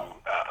Wow.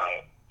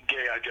 to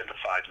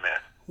gay-identified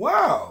men.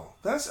 Wow.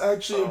 That's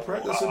actually So,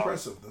 impressive.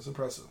 That's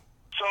impressive.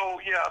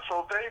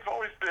 So they've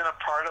always been a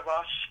part of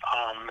us,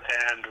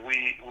 and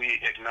we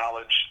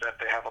acknowledge that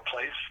they have a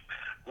place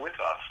with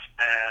us,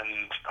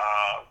 and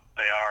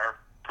they are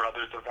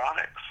brothers of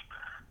Onyx.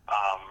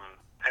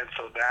 And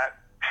so that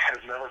has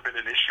never been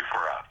an issue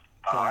for us.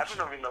 I Gotcha.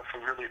 don't even know if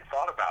we really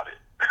thought about it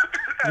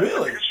as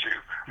Really? an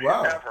issue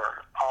Wow.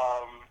 ever.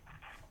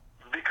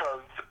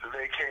 Because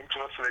they came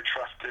to us and they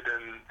trusted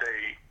and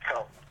they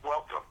felt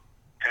welcome.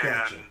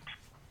 Gotcha. And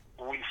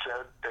we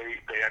said they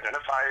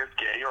identify as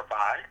gay or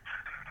bi,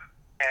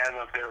 and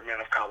they're men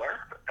of color,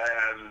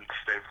 and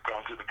they've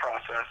gone through the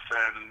process,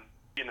 and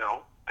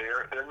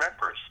they're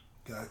members.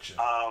 Gotcha.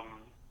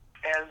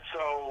 And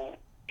so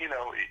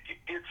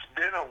it's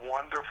been a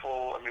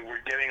wonderful.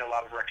 We're getting a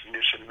lot of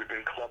recognition. We've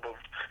been Club of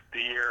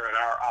the Year at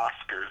our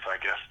Oscars, I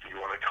guess you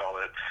want to call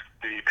it,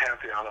 the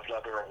Pantheon of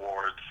Leather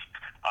Awards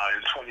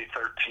in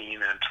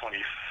 2013 and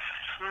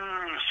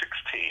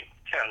 2016.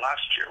 Yeah,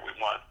 last year we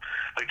won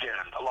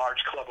again a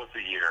large Club of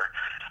the Year.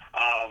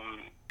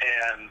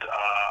 And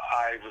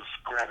I was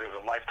granted a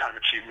Lifetime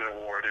Achievement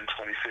Award in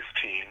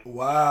 2015.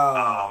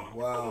 Wow.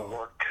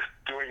 For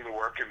doing the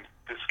work in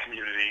this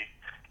community.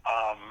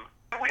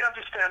 We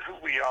understand who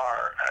we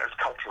are as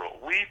cultural.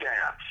 We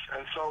dance,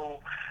 and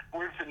so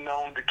we've been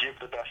known to give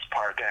the best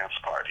dance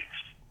parties.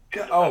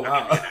 Oh,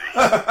 wow.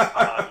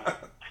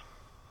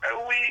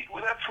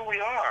 That's who we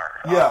are.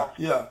 Yeah.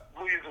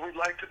 We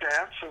like to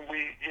dance, and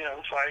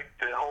it's like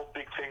the whole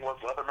big thing was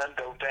other men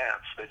don't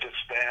dance. They just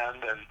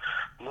stand and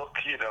look,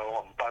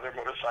 by their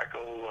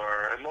motorcycle,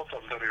 and most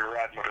of them don't even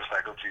ride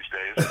motorcycles these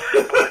days.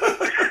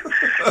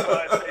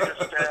 But they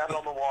just stand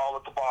on the wall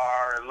at the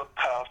bar and look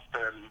tough,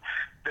 and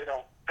they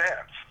don't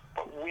dance.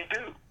 But we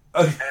do.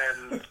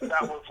 And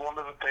that was one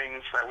of the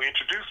things that we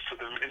introduced to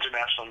the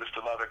International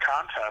Mr. Leather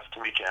Contest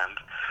weekend.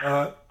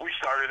 We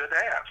started a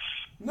dance.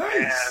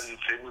 Nice. And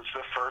it was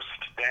the first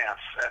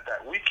dance at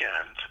that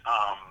weekend.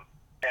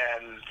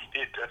 And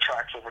it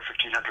attracts over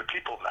 1,500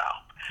 people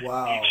now.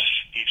 Wow.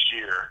 Each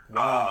year.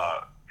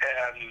 Wow.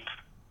 And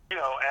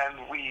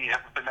and we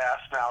have been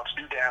asked now to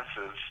do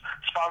dances,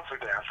 sponsor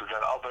dances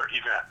at other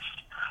events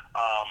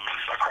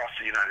across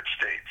the United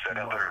States and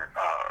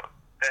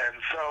and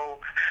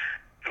so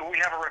we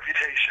have a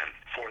reputation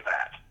for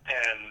that,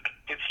 and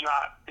it's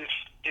not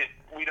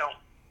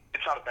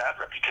a bad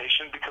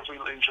reputation because we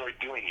enjoy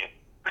doing it.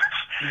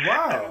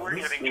 Wow, and we're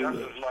getting just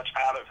as much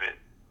out of it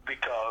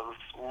because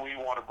we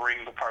want to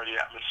bring the party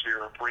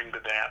atmosphere, bring the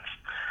dance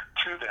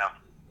to them.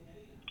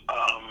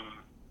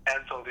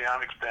 And so the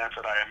Onyx Dance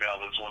at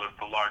IML is one of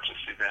the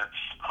largest events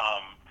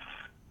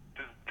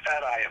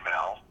at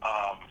IML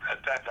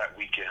at that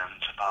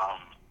weekend.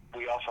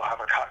 We also have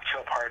a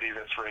cocktail party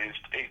that's raised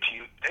 $8,000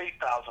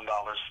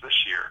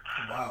 this year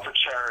for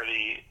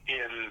charity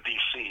in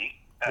D.C.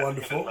 at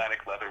the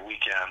Atlantic Leather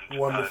Weekend.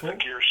 Wonderful.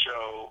 It's a gear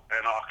show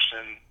and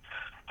auction,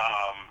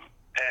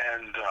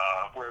 and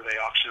where they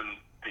auction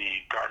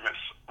the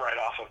garments right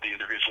off of the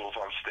individuals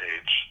on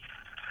stage.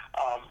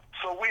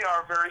 So we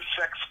are very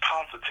sex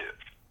positive.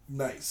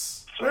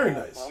 Nice. So very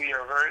nice. We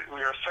are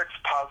a sex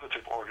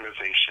positive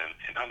organization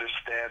in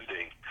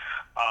understanding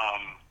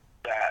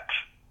that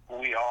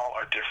we all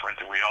are different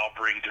and we all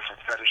bring different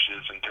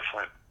fetishes and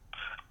different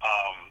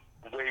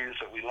ways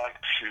that we like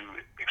to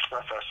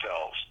express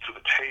ourselves to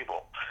the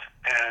table.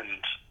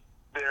 And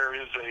there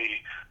is a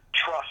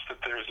trust that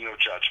there is no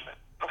judgment.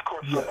 Of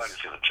course,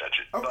 somebody's going to judge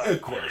it. But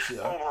of course,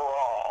 yeah.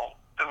 Overall,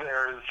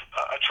 there is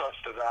a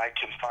trust that I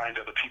can find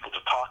other people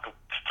to talk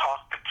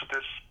to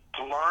this,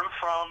 to learn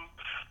from,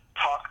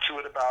 talk to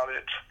it about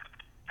it,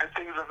 and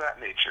things of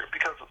that nature.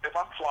 Because if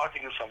I'm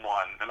flogging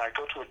someone and I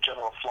go to a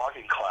general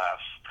flogging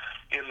class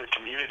in the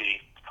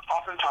community,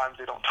 oftentimes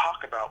they don't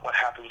talk about what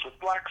happens with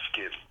black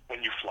skin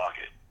when you flog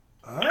it.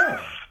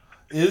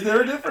 Is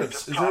there a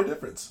difference?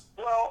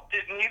 Well,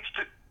 it needs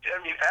to.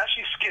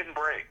 Ashy skin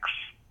breaks,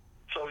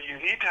 so you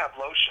need to have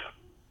lotion.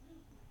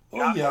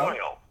 Not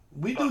oil.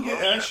 We do get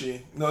lotion.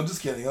 ashy. No, I'm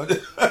just kidding. Right.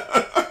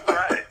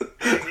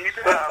 You need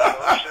to have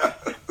lotion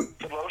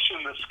to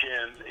lotion the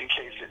skin in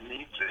case it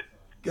needs it.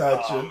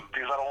 Gotcha.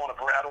 Because I don't want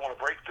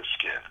to break the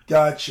skin.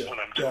 Gotcha. When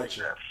I'm doing this.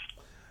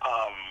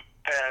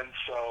 And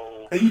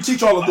so. And you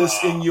teach all of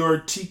this in your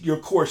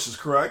courses,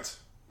 correct?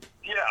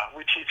 Yeah,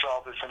 we teach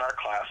all this in our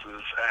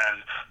classes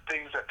and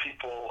things that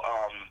people.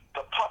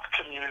 The pup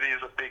community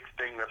is a big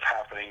thing that's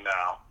happening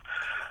now.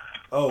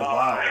 Oh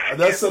wow,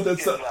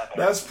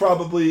 that's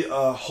probably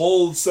a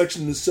whole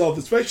section in itself,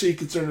 especially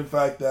concerning the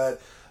fact that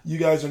you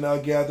guys are now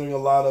gathering a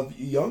lot of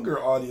younger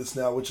audience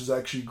now, which is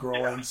actually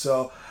growing. Yeah.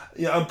 So,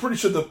 yeah, I'm pretty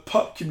sure the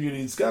pup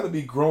community has got to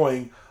be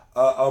growing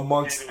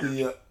amongst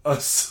the.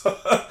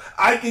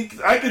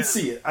 I can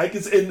see it.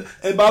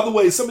 And by the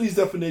way, some of these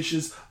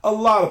definitions, a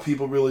lot of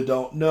people really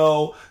don't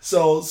know.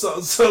 So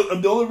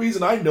the only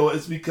reason I know it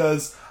is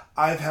because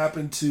I've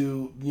happened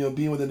to,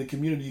 being within the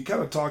community, you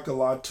kind of talk a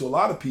lot to a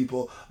lot of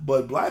people,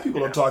 but black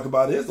people don't talk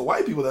about it. It's the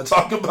white people that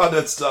talk about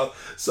that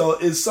stuff. So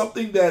it's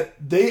something that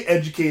they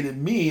educated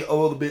me a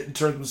little bit in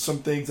terms of some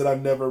things that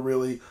I've never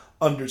really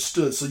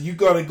understood. So you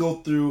got to go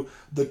through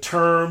the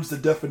terms, the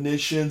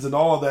definitions, and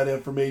all of that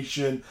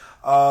information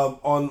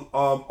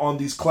on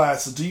these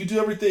classes. Do you do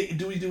everything?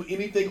 Do we do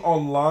anything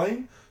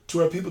online to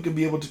where people can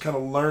be able to kind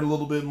of learn a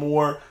little bit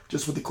more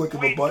just with the click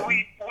of a button?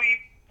 We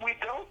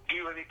don't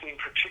do anything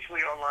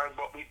particularly online,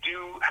 but we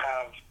do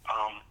have,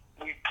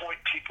 we point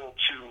people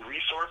to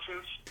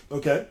resources.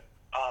 Okay.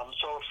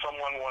 So if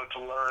someone wanted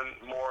to learn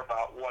more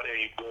about what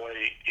a boy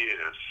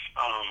is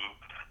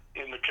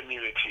in the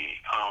community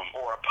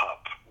or a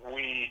pup,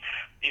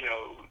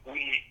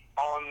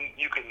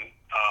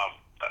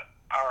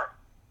 our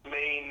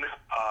main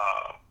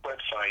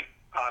website,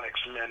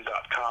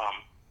 onyxmen.com,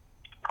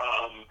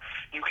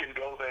 you can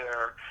go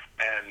there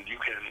and you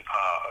can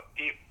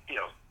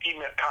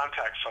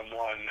contact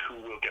someone who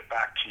will get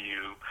back to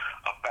you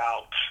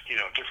about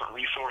different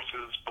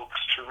resources, books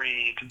to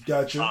read.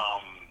 Gotcha.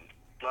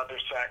 Leather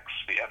Sex,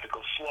 The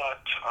Ethical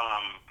Slut,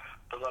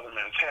 The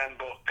Leatherman's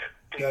Handbook,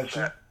 things Gotcha.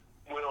 that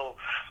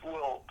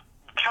will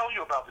tell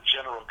you about the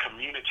general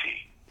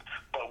community,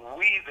 but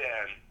we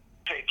then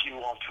take you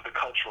onto the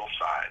cultural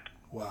side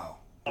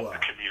of the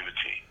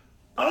community.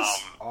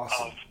 That's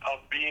awesome. Of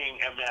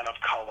being a man of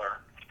color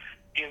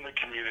in the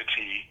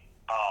community,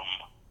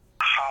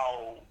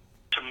 how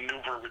to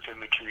maneuver within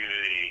the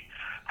community,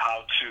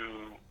 how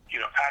to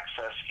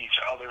access each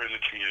other in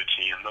the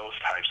community, and those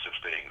types of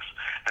things.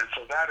 And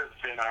so that has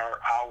been our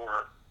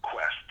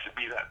quest, to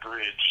be that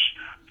bridge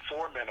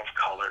for men of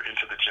color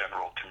into the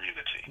general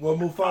community. Well,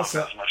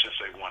 Mufasa, as much as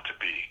they want to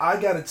be. I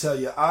got to tell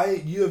you,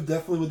 you have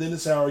definitely, within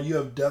this hour, you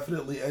have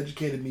definitely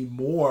educated me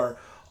more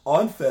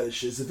on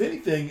fetishes. If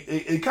anything,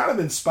 it kind of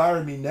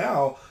inspired me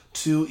now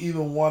to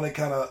even want to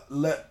kind of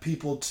let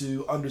people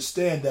to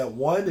understand that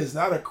one is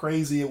not a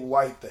crazy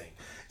white thing.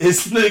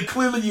 It's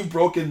clearly you've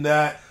broken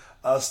that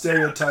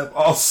stereotype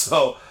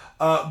also.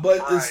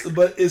 But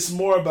it's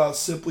more about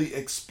simply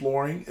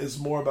exploring. It's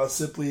more about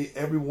simply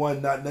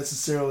everyone not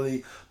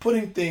necessarily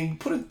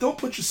don't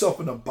put yourself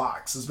in a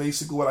box is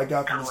basically what I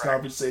got from this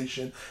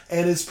conversation.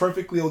 And it's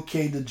perfectly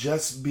okay to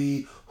just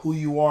be who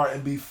you are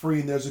and be free,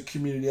 and there's a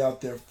community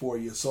out there for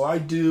you. So I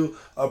do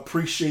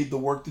appreciate the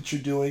work that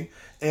you're doing,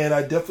 and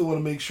I definitely want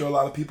to make sure a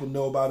lot of people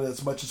know about it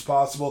as much as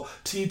possible.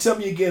 Can you tell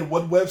me again,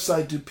 what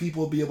website do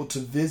people be able to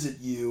visit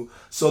you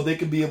so they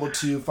can be able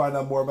to find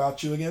out more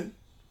about you again?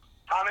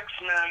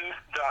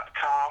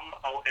 OnyxMen.com,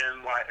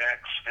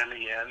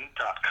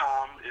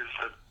 ONYXMEN.com is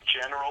the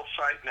general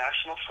site,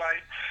 national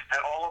site, and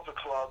all of the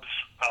clubs'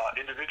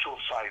 individual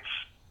sites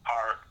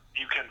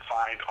you can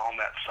find on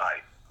that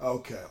site.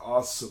 Okay,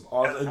 awesome.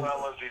 As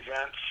well as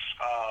events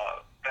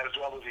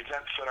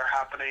that are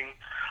happening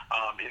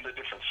in the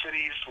different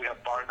cities. We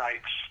have bar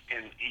nights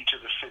in each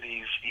of the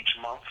cities each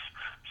month,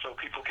 so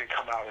people can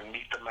come out and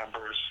meet the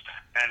members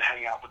and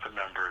hang out with the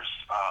members.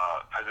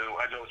 I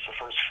know it's the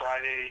first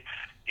Friday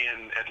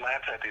in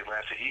Atlanta at the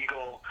Atlanta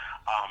Eagle,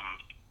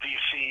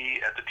 DC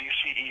at the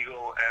DC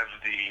Eagle, and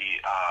the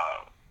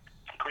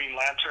Green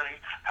Lantern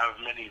have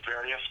many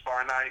various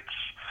bar nights.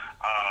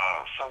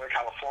 Southern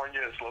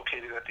California is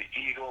located at the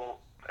Eagle,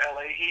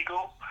 LA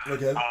Eagle.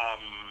 Okay.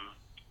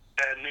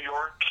 And New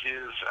York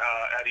is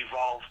at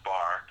Evolve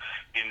Bar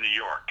in New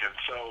York. And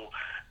so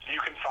you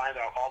can find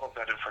out all of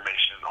that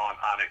information on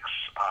Onyx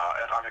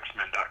at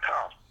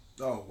OnyxMen.com.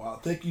 Oh, wow.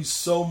 Thank you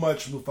so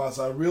much,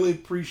 Mufasa. I really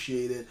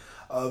appreciate it,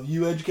 of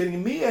you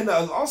educating me and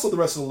also the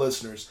rest of the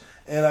listeners.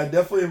 And I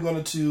definitely am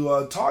going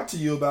to talk to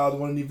you about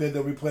an event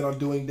that we plan on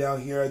doing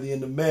down here at the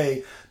end of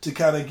May to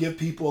kind of give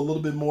people a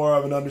little bit more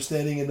of an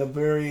understanding and a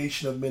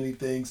variation of many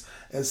things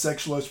and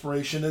sexual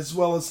exploration, as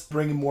well as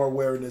bringing more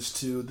awareness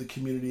to the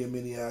community in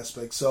many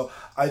aspects. So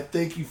I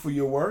thank you for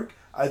your work.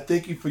 I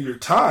thank you for your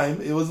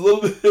time. It was a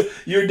little bit,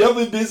 you're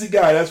definitely a busy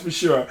guy, that's for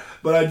sure.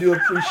 But I do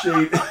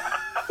appreciate we can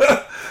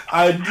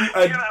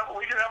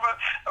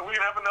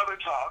have another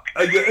talk.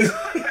 Down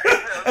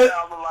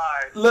the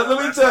line. Let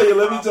me tell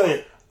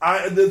you.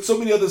 There's so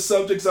many other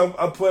subjects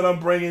I plan on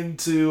bringing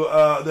to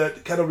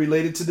that kind of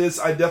related to this.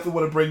 I definitely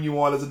want to bring you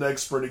on as an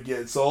expert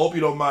again. So I hope you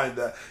don't mind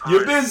that.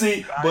 You're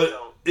busy, but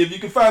if you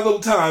can find a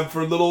little time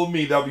for little old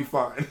me, that'll be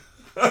fine.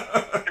 It's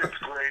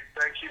great.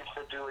 Thank you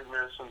for doing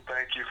this, and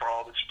thank you for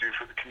all that you do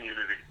for the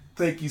community.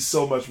 Thank you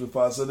so much,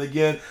 Mufasa. And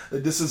again,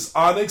 this is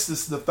Onyx.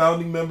 This is the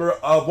founding member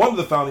of one of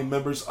the founding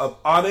members of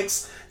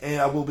Onyx, and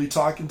I will be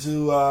talking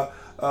to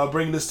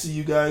bring this to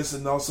you guys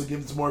and also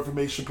give some more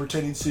information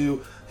pertaining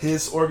to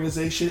his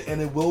organization,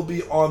 and it will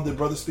be on the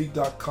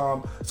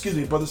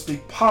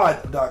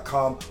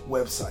brotherspeakpod.com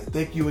website.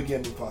 Thank you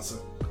again, Mufasa.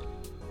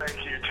 Thank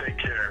you. Take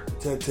care.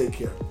 Take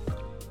care.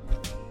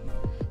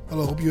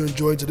 Well, I hope you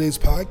enjoyed today's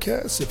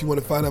podcast. If you want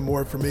to find out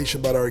more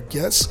information about our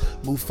guest,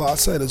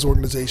 Mufasa, and his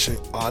organization,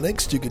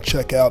 Onyx, you can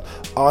check out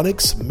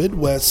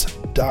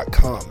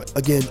OnyxMidwest.com.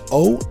 Again,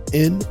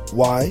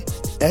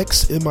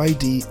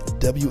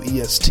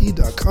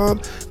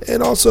 ONYXMIDWEST.com.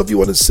 And also, if you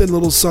want to send a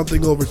little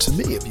something over to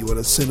me, if you want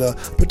to send a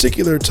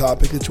particular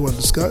topic that you want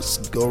to discuss,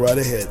 go right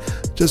ahead.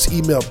 Just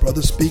email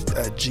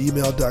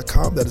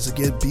brotherspeak@gmail.com. That is,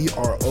 again,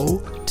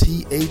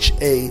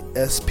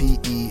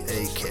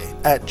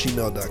 BROTHASPEAK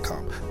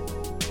 @gmail.com.